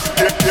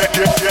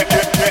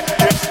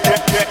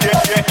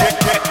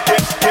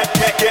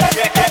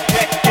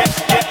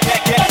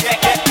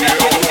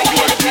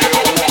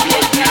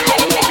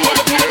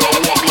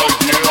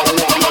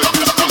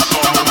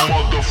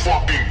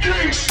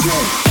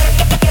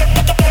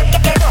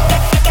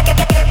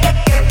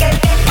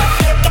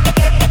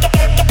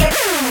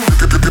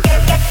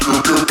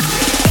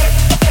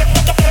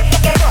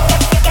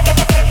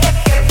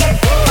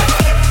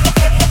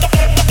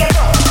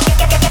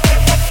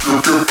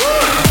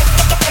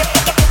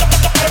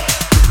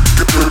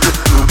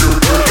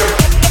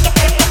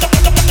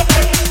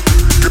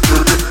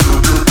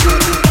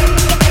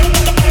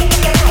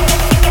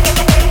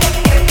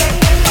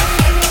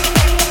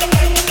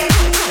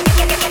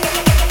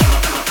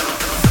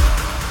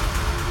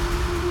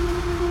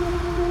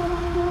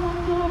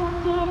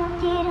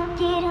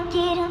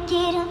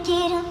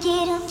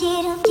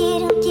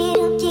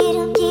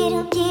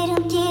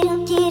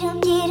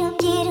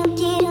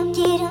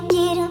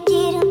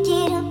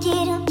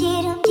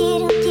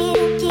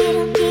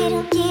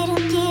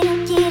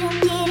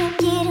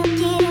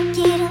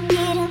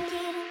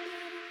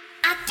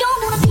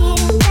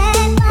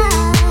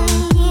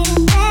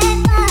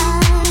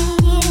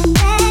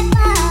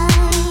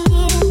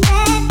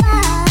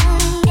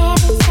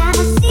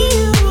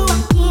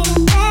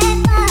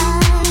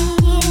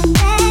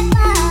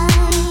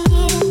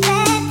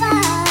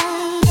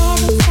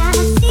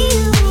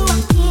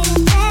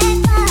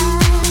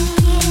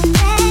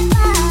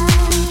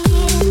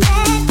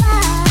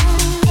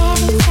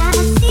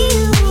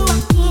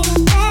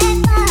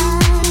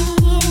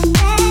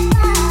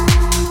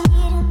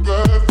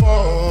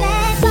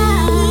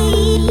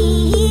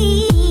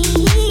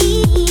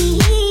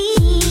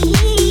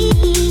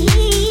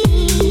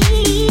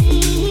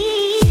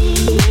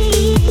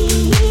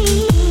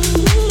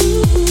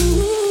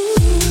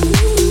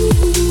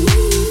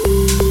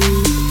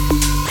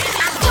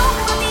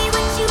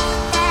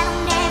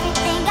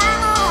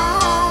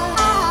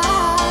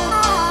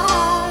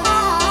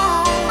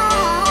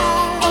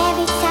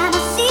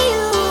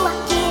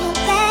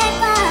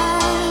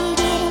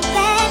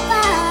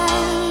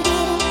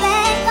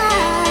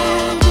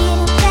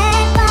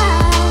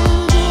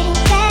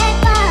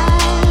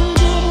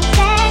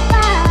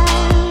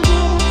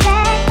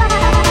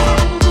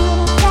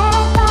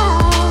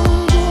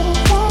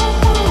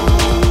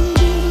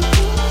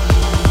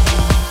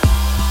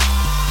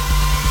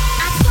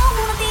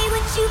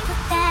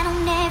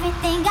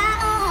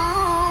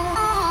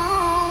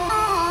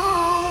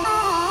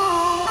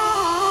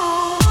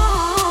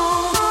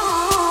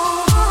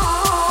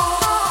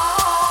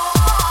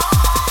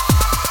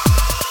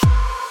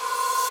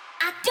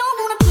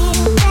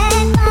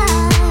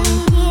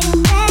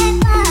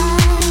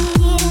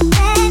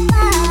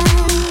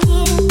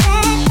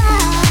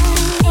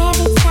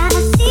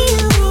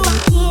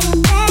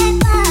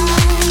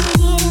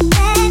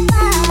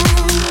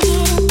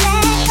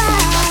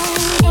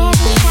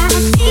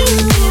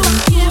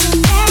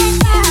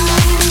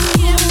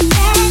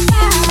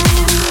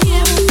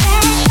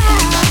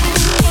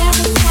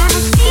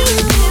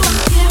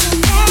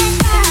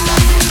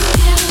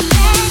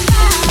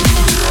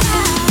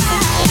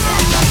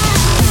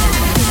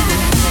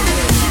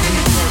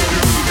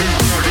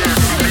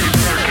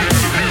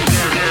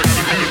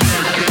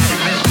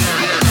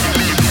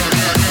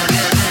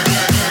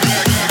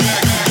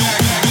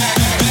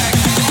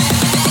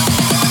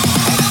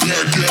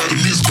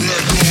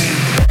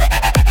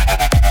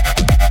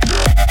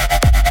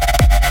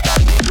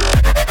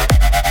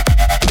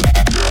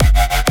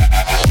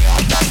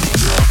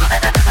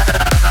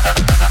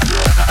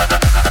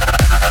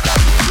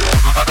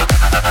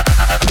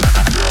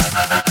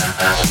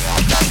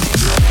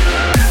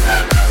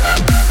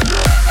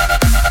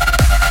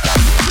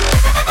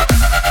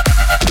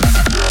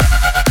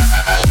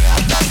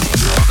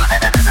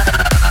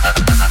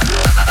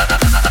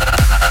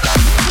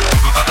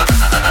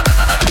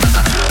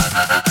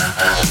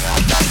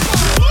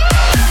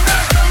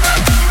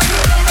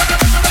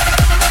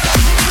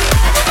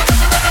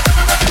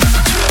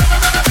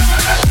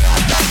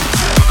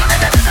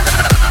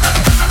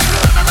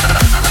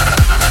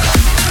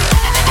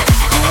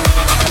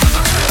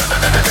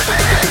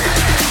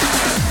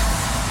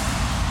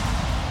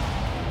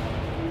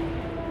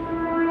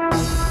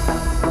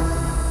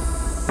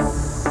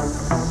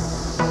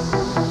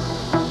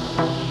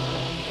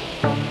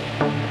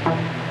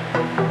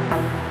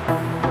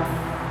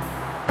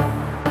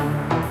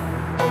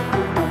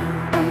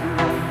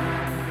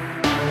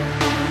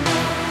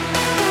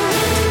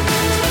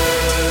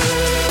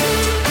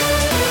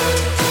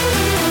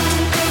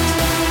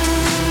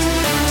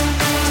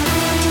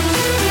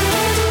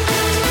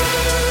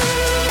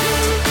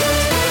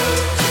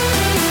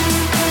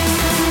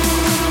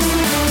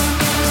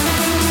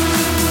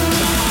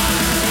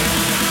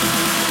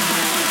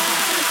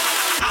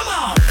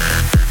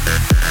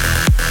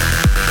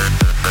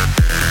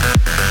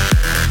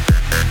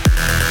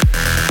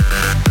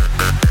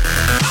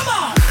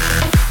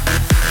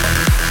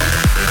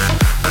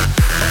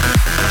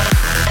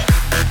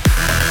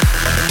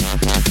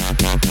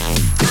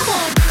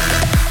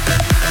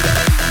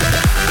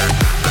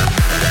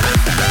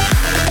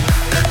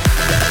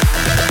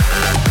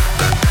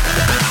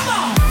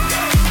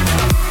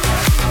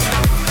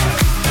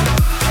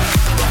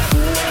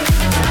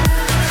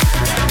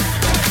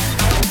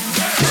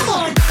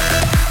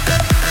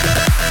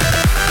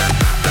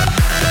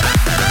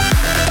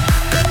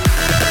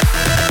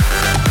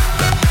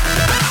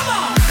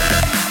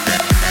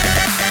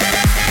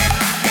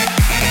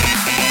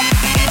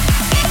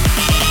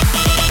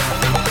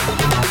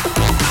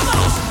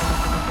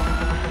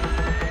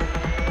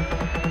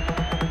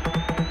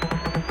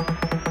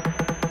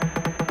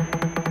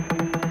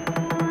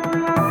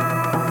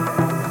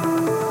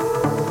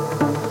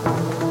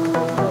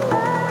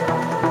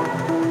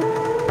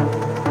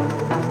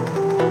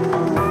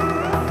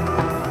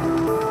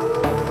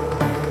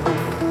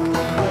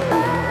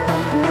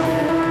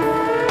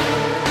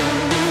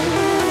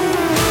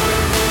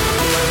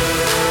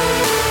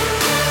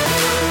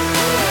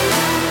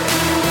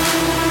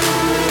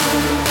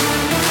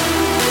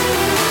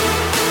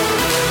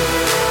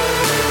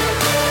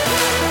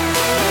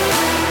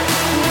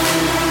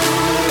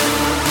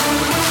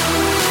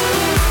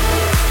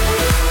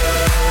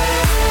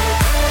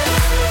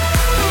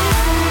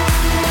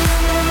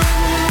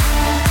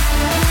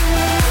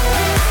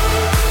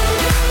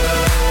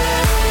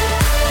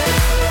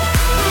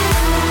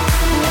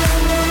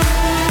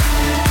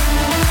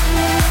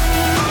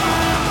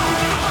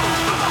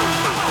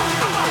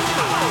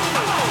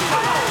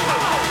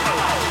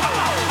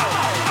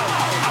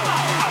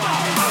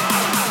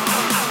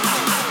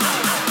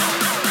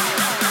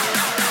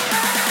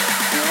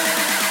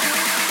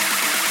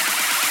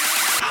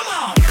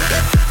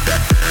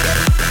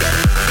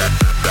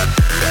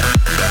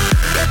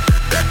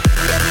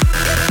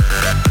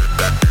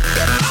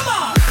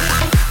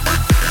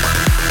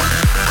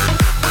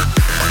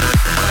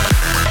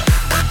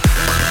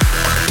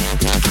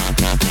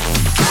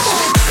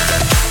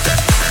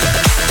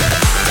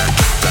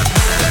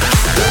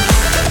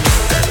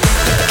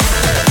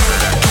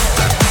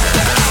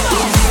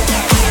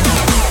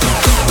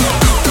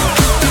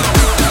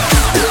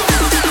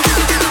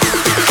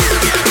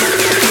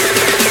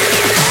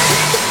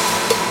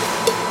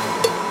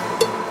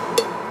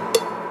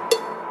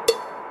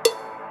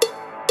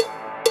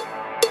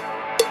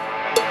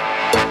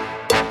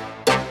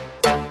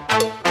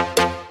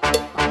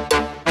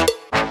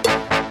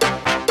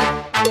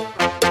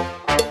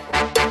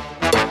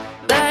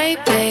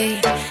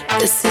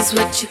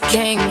 what you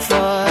came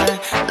for.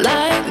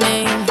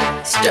 Lightning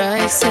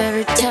strikes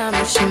every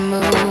time she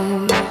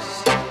moves,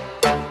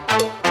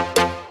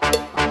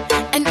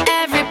 and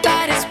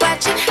everybody's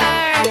watching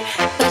her,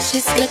 but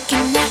she's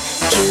looking at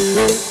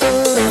you.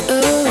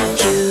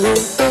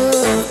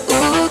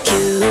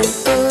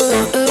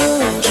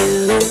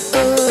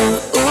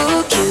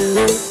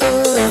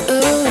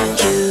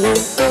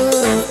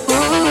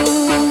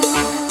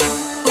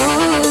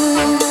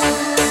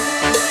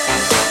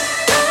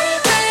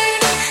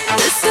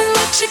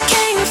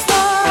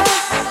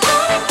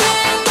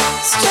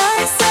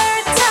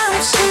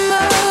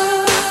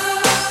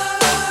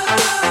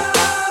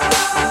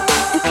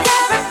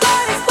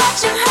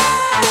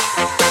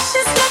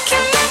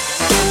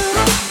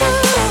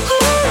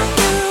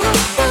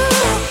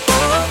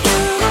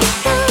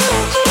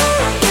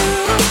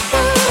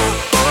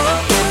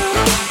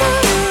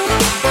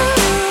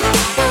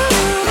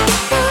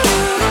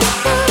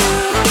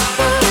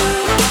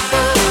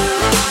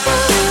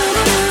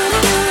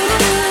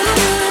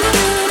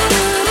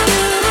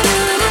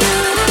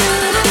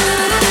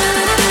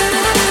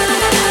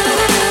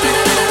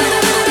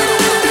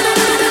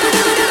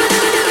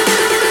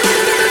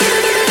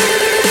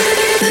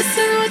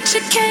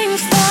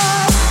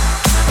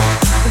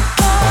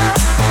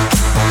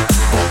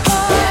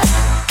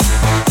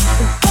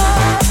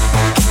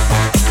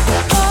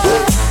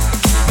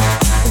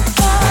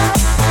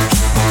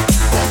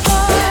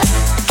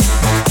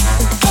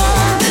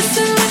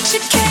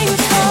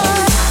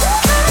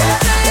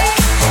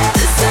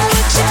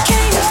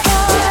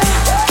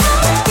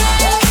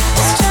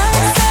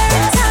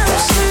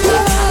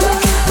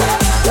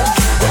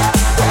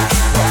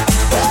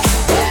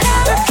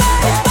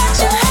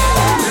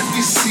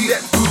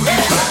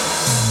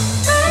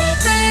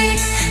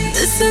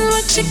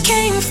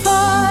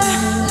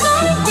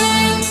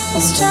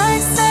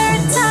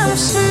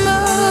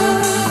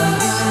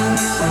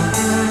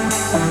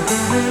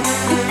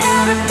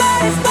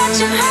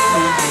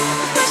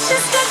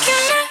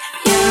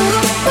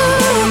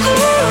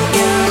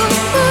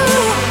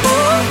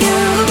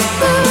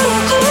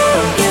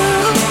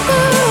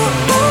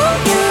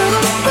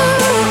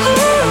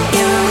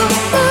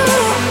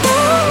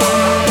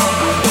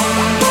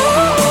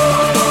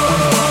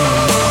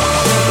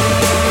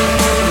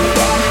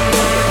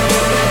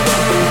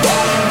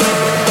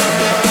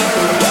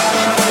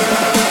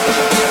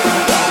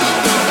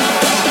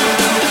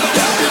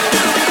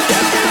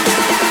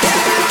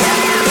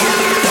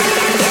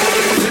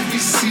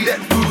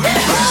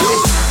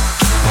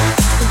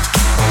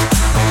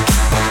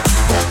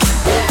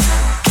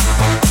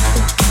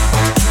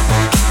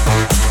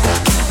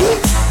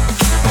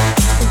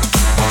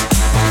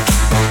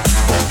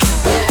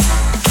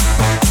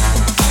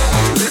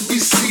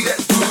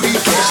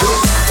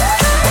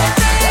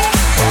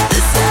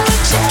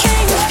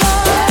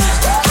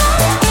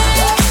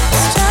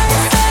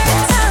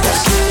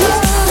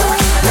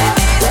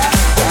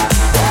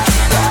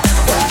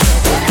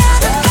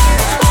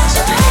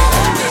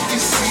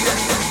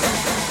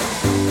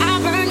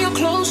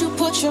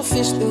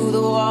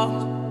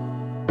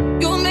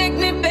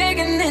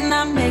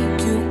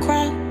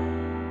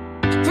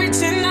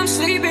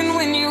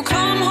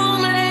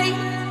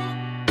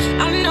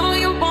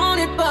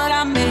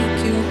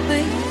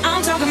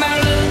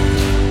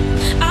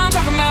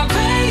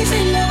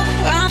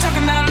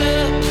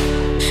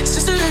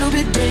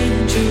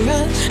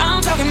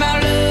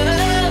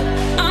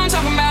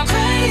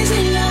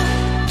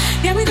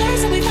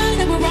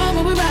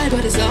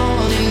 But it's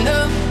all in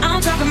love.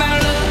 I'm talking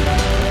about.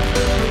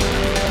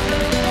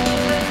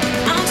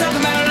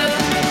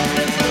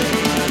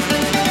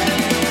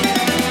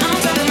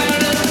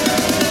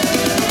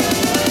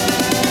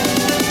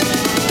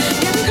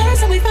 Yeah, we got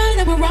something fun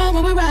that we're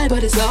wrong, we're right,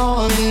 but it's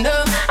all in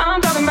love.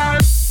 I'm talking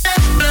about.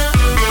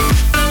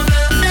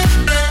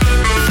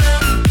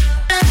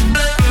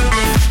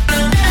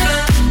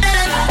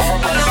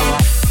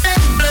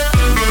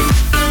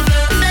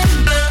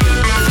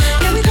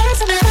 Yeah, we got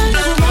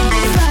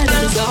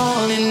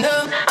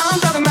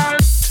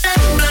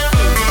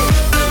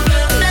something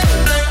fun that we're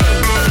wrong, we're right,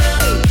 but it's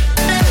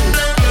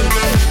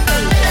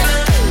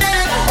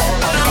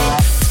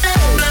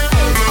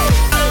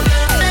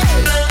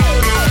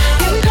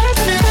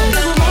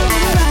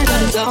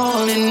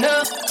all in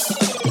love.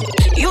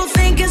 You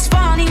think it's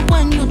funny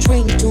when you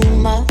drink too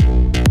much.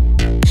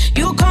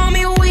 You call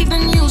me weak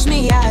and use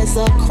me as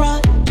a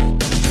crutch.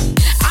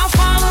 I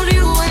followed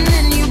you and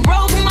then you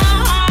broke my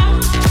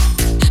heart,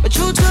 but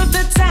you took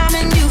the time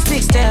and you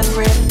fixed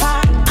every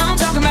part. I'm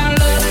talking about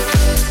love.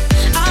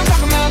 I'm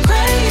talking about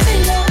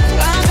crazy love.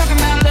 I'm talking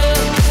about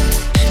love.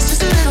 It's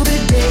just a little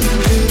bit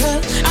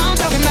dangerous. I'm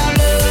talking about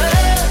love.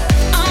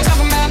 I'm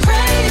talking about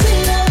crazy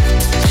love.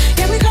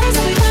 Yeah, we got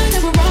something fine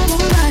that we're wrong, but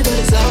we're right, but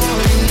it's all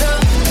in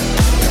love.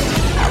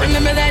 I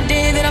remember that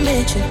day that I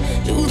met you.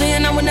 You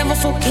then I would never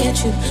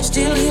forget you.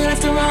 Still here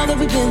after all that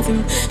we've been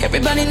through.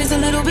 Everybody needs a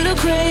little bit of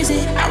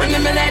crazy. I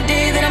remember that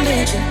day that I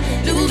met you.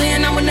 Knew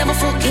then I would never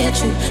forget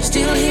you.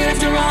 Still here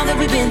after all that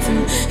we've been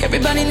through.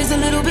 Everybody needs a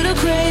little bit of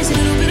crazy,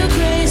 little bit of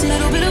crazy,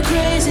 little bit of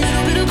crazy,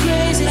 little bit of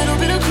crazy, little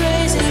bit of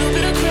crazy, little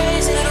bit of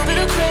crazy, little bit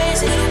of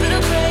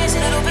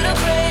crazy, little bit of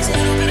crazy,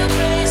 little bit of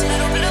crazy,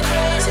 little bit of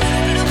crazy,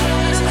 little bit of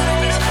crazy,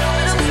 little bit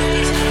of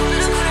crazy,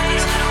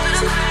 little bit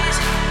of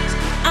crazy.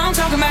 I'm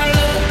talking about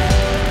love.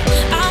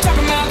 I'm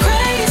talking about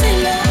crazy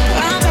love.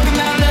 I'm talking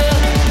about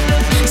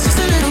love. It's just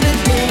a little bit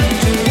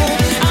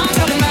dangerous. I'm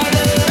talking about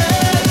love.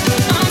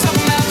 I'm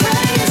talking about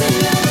crazy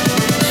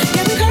love.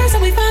 Yeah, we curse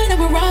and we fight and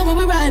we're wrong when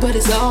we're right, but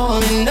it's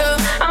all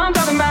enough. I'm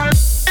talking about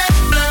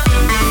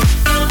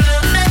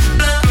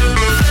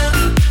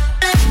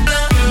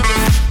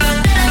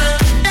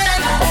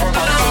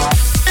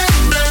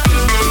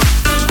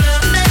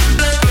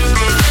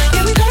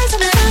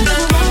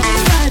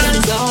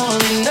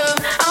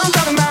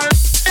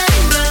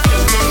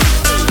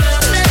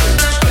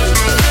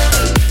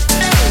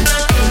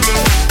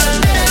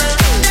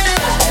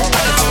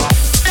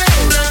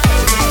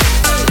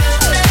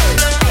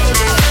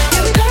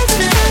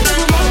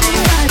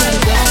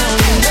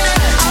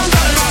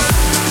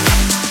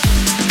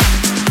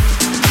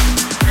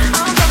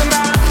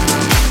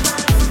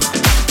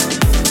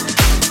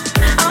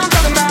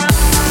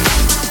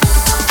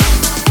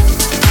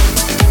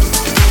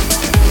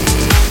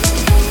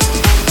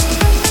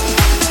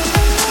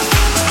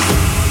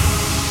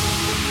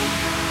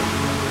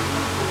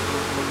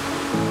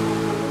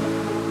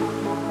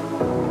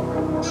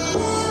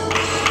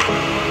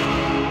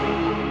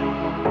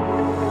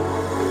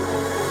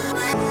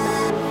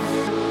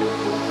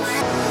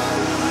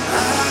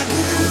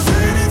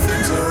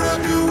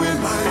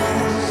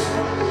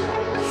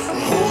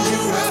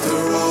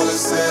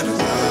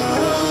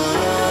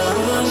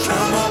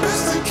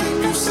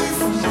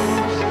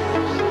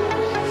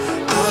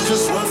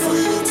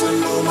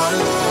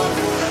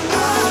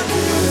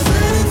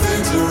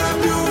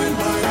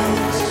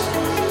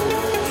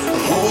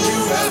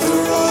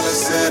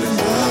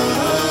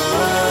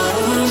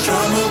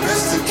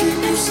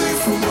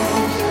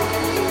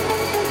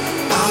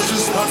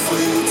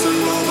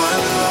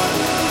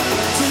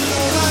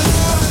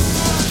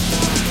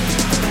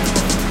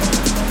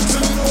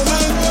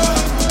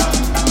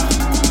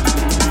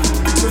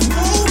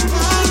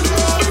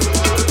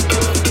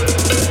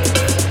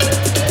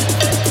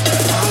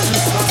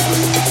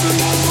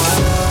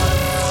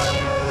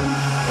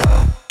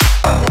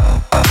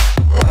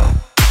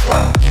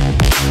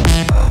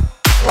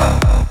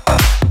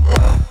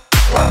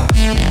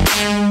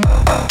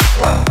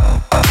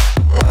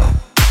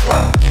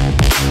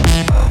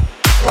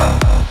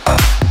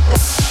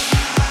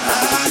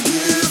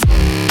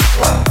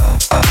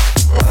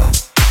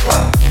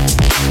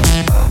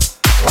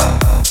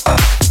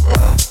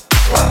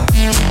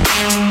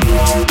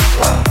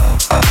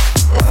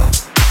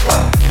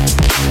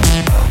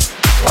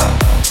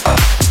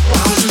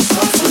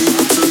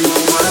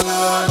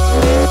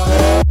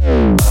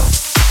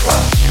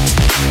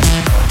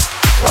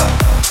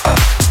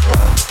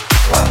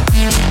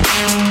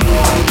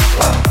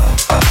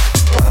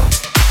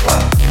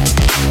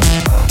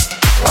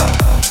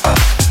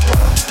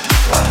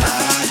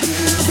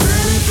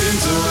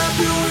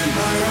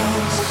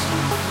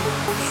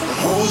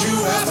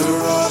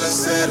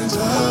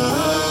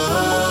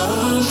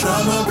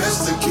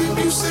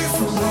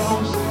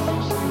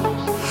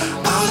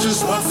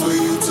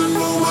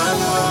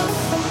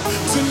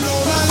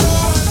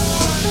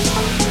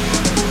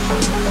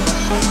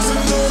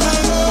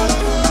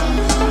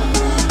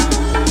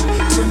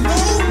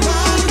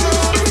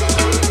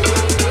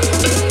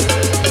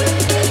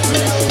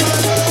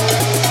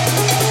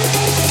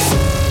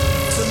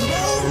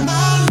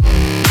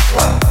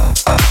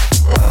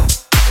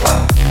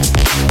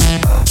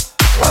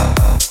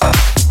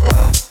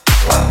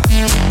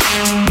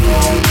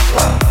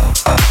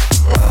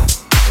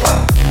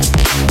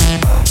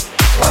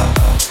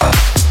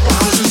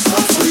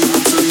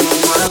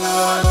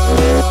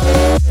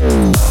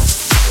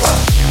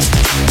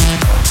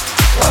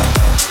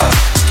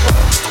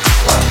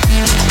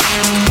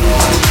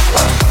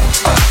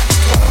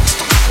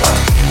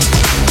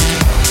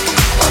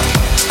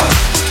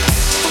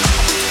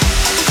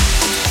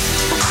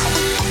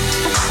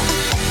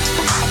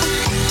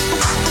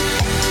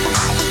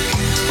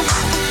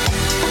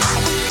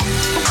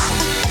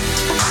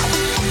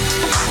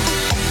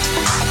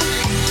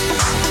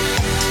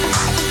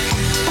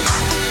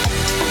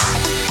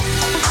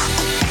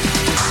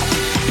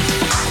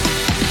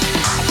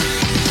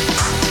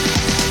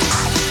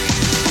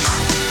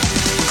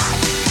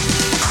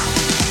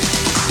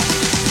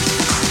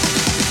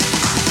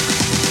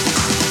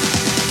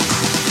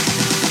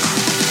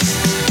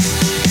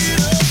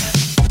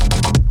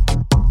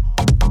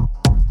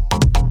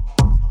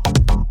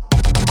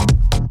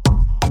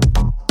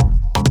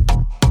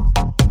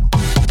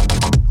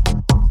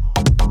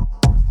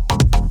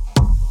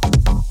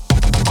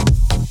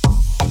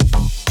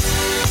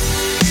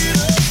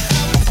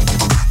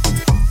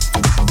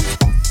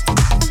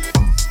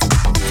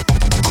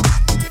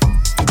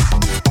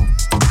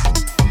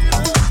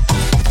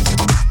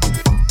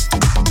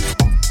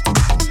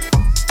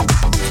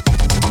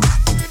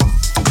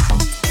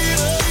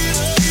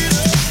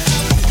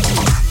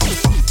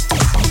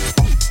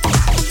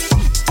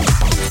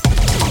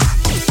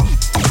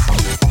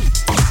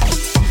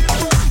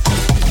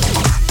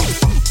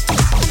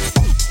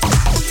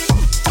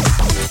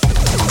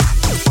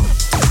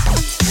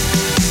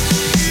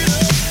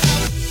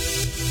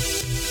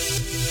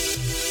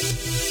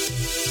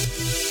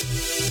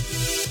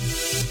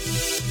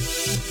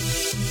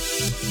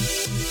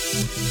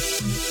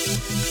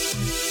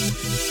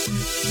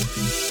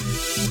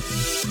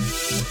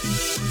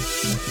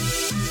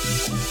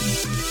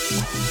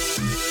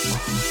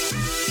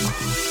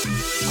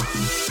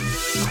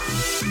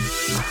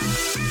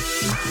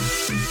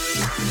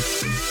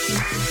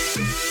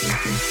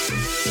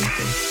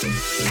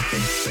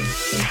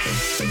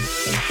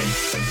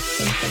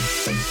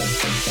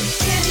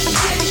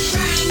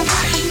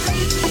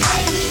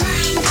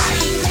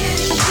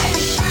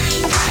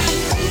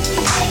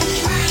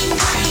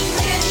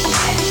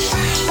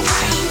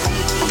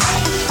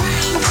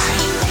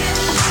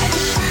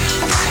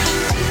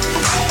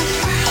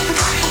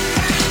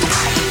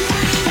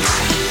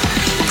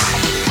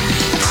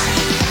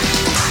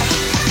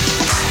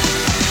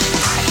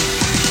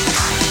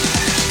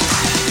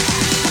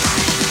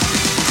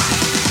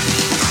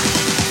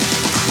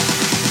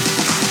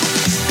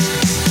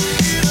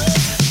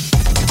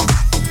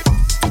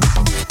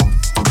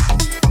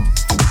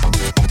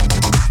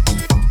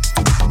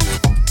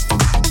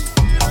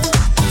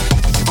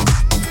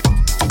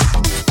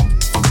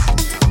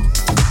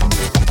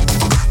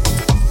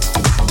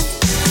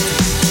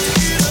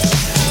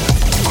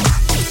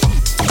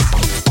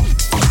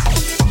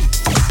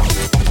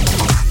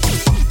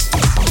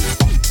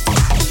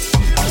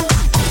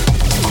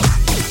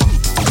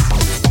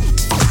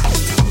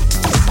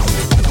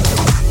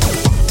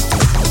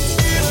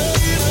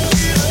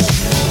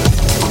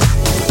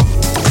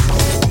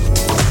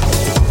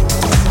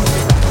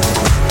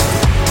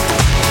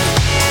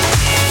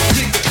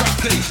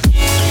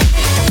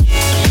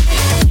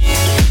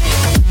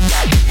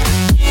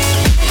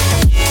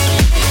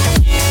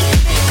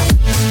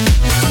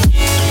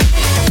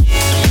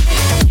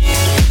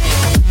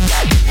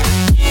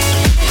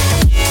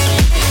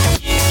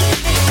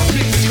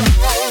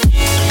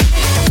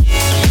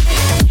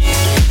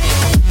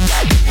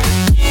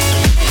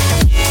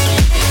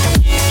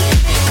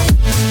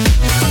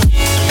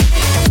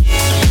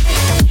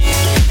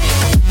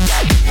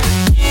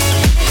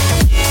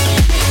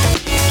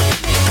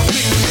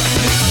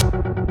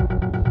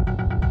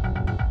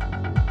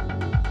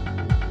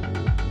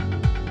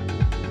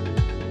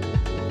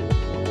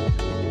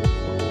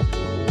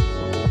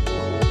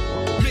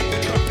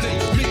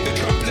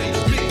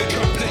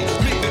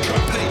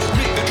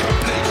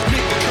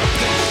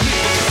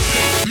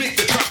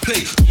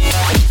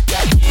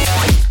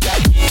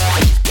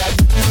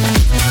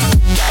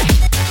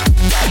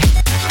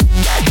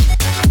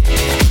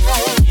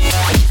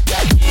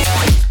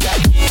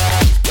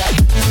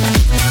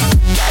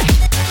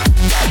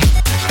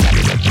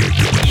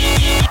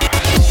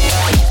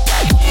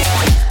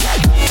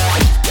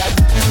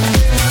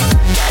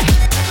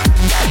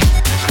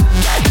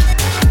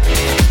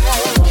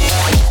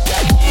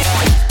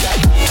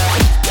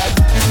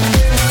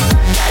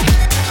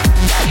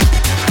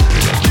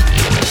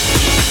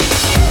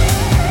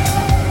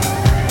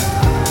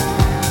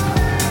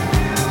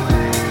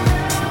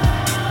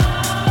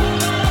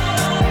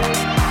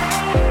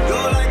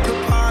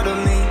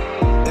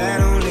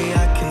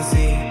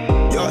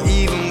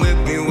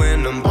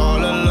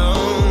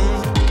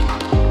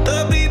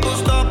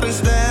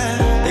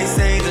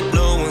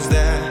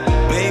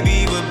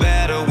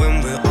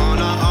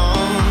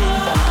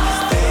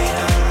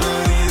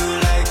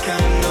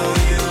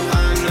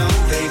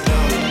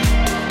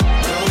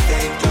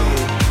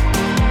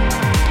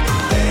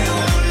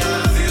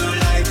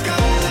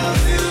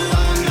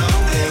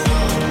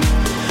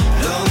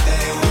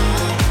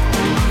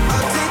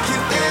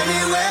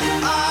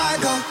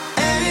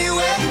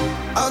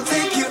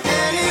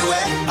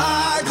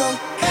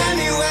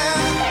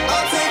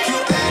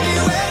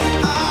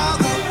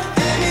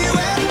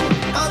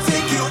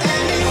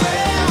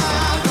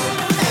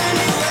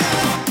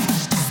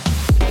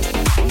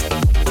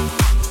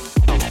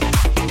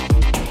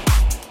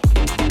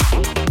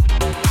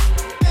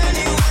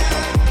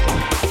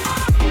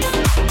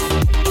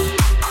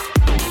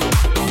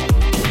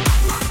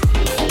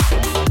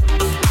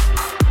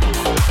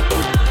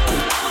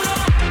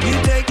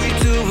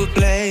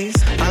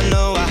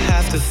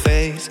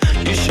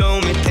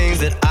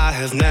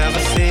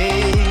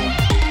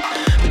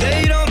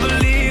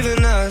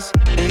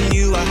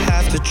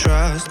to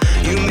trust.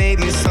 You made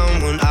me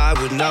someone I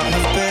would not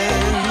have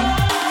been.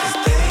 'Cause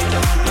they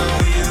don't know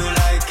you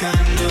like I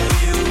know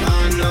you.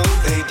 I know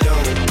they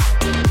don't.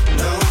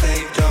 No,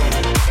 they don't.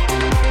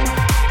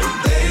 And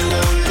they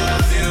won't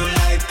love you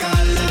like I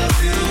love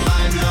you.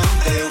 I know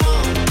they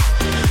won't.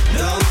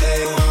 No,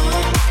 they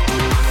won't.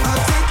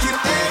 I'll take you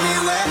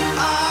anywhere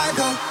I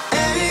go.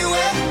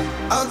 Anywhere.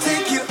 I'll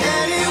take you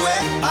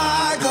anywhere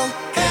I go.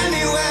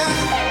 Anywhere.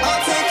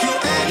 I'll take you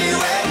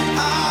anywhere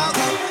I'll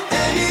go.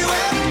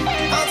 Anywhere.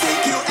 I'll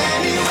take you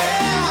anywhere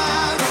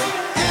I go.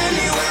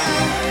 Anywhere.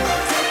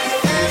 I'll take you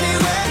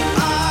anywhere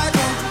I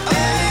go.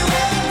 Anywhere.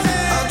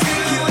 I'll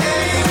take you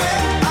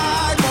anywhere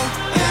I go.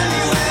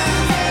 Anywhere.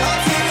 I'll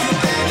take you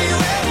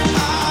anywhere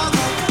I'll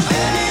go.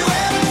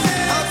 Anywhere.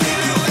 I'll take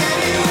you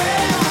anywhere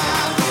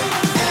I'll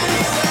go.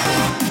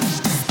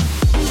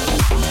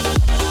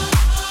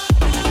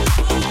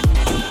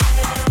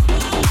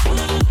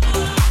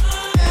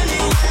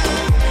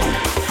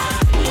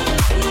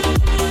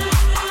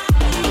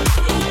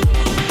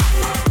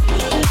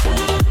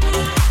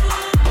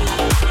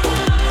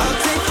 I'll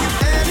take you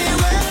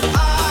anywhere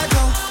I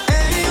go.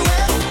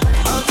 Anywhere.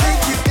 I'll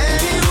take you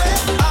anywhere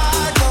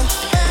I go.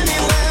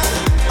 Anywhere.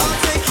 I'll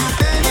take you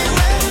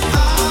anywhere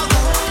I'll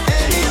go.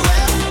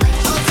 Anywhere.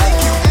 I'll take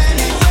you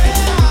anywhere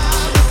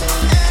I'll go.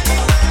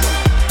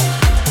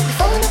 We've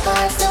fallen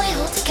apart, so we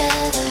hold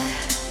together.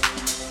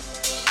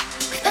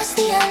 We passed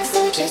the end, so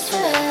we chase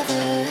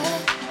forever.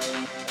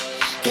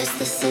 Guess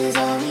this is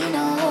all we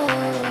know.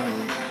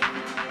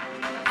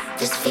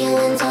 This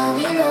feeling's all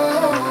we know.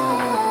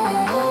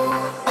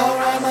 I'll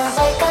ride my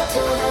bike out to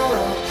the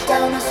road,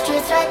 down the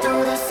streets, right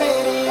through the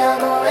city. I'll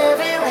go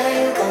everywhere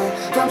you go.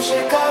 From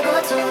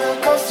Chicago to the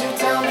coast, you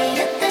tell me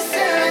hit this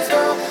and let's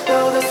go.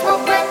 Blow the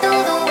smoke right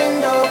through the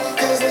window,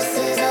 'cause this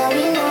is all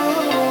we know.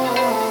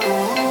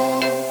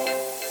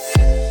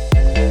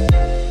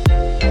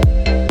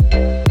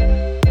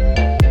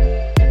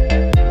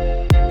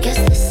 Guess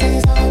this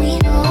is all we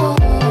know.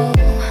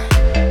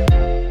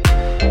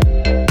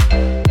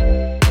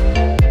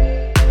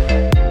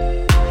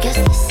 Guess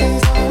this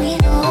is all we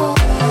know.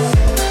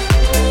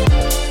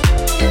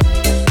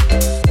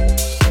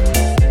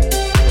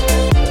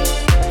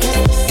 Guess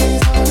this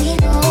is all we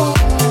know.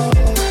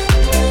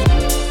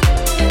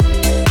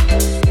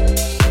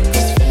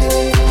 This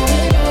feeling's all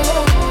we know.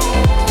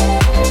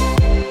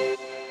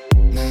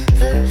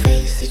 Never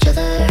face each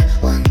other,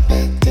 one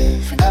bit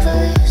different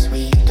covers.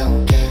 We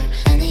don't care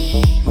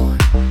anymore.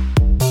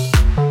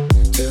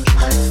 Two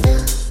hearts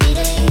still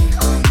beating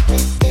on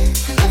with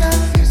different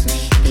rhythms.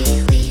 Maybe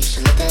we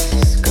should let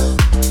this go.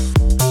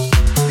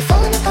 We've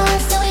fallen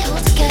apart, so we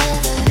hold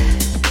together.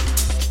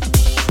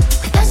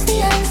 We passed the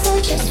end, so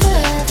we chase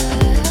forever.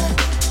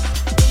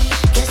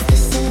 Guess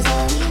this is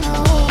all we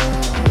know.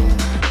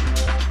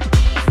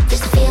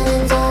 This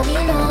feeling's all we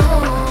know.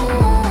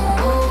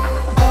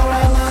 I'll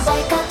ride my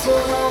bike out to the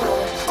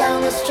road, down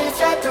the streets,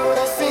 right through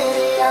the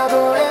city. I'll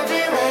go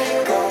everywhere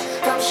you go.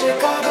 From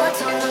Chicago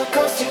to the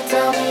coast, you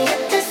tell me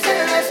hit this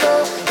and let's go.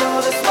 Blow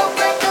the smoke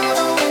right through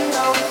the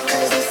window,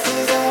 'cause this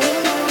is all we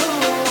know.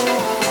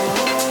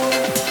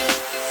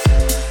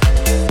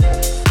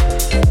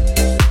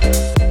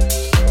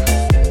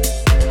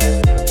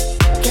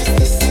 Guess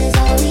this is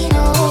all we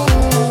know.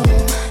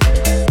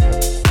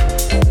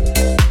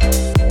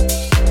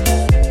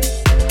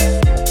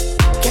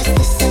 Guess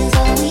this is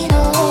all we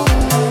know.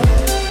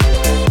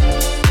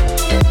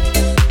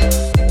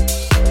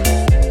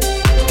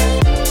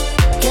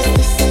 Guess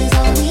this is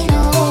all we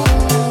know.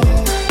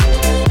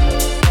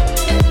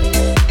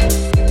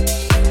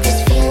 This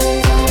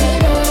feeling's all we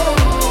know.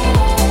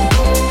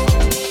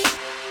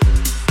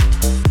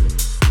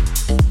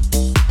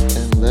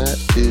 And that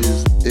is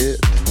it.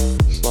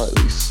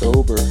 Slightly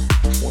Sober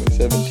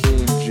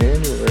 2017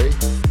 January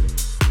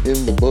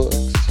in the books.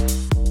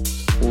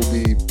 We'll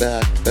be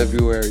back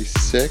February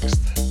 6th.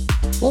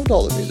 Loved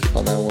all the music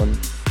on that one.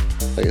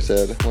 Like I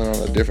said, went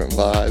on a different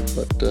vibe,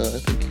 but I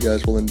think you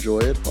guys will enjoy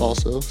it.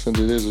 Also, since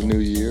it is a new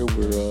year,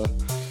 we're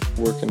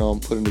working on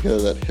putting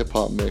together that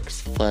hip-hop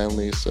mix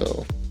finally,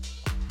 so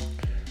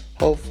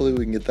hopefully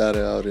we can get that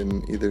out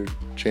in either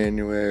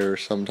January or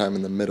sometime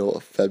in the middle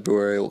of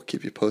February. We'll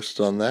keep you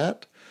posted on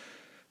that.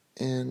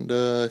 And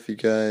if you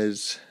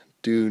guys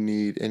do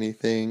need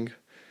anything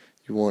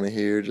you want to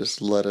hear,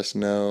 just let us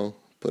know.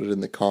 Put it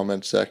in the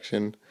comment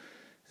section.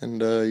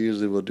 And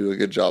usually we'll do a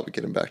good job of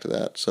getting back to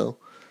that. So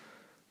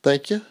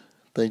thank you.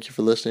 Thank you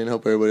for listening.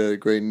 Hope everybody had a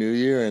great new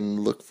year and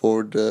look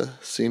forward to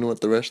seeing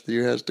what the rest of the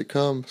year has to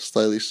come.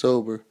 Slightly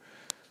Sober.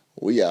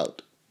 We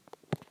out.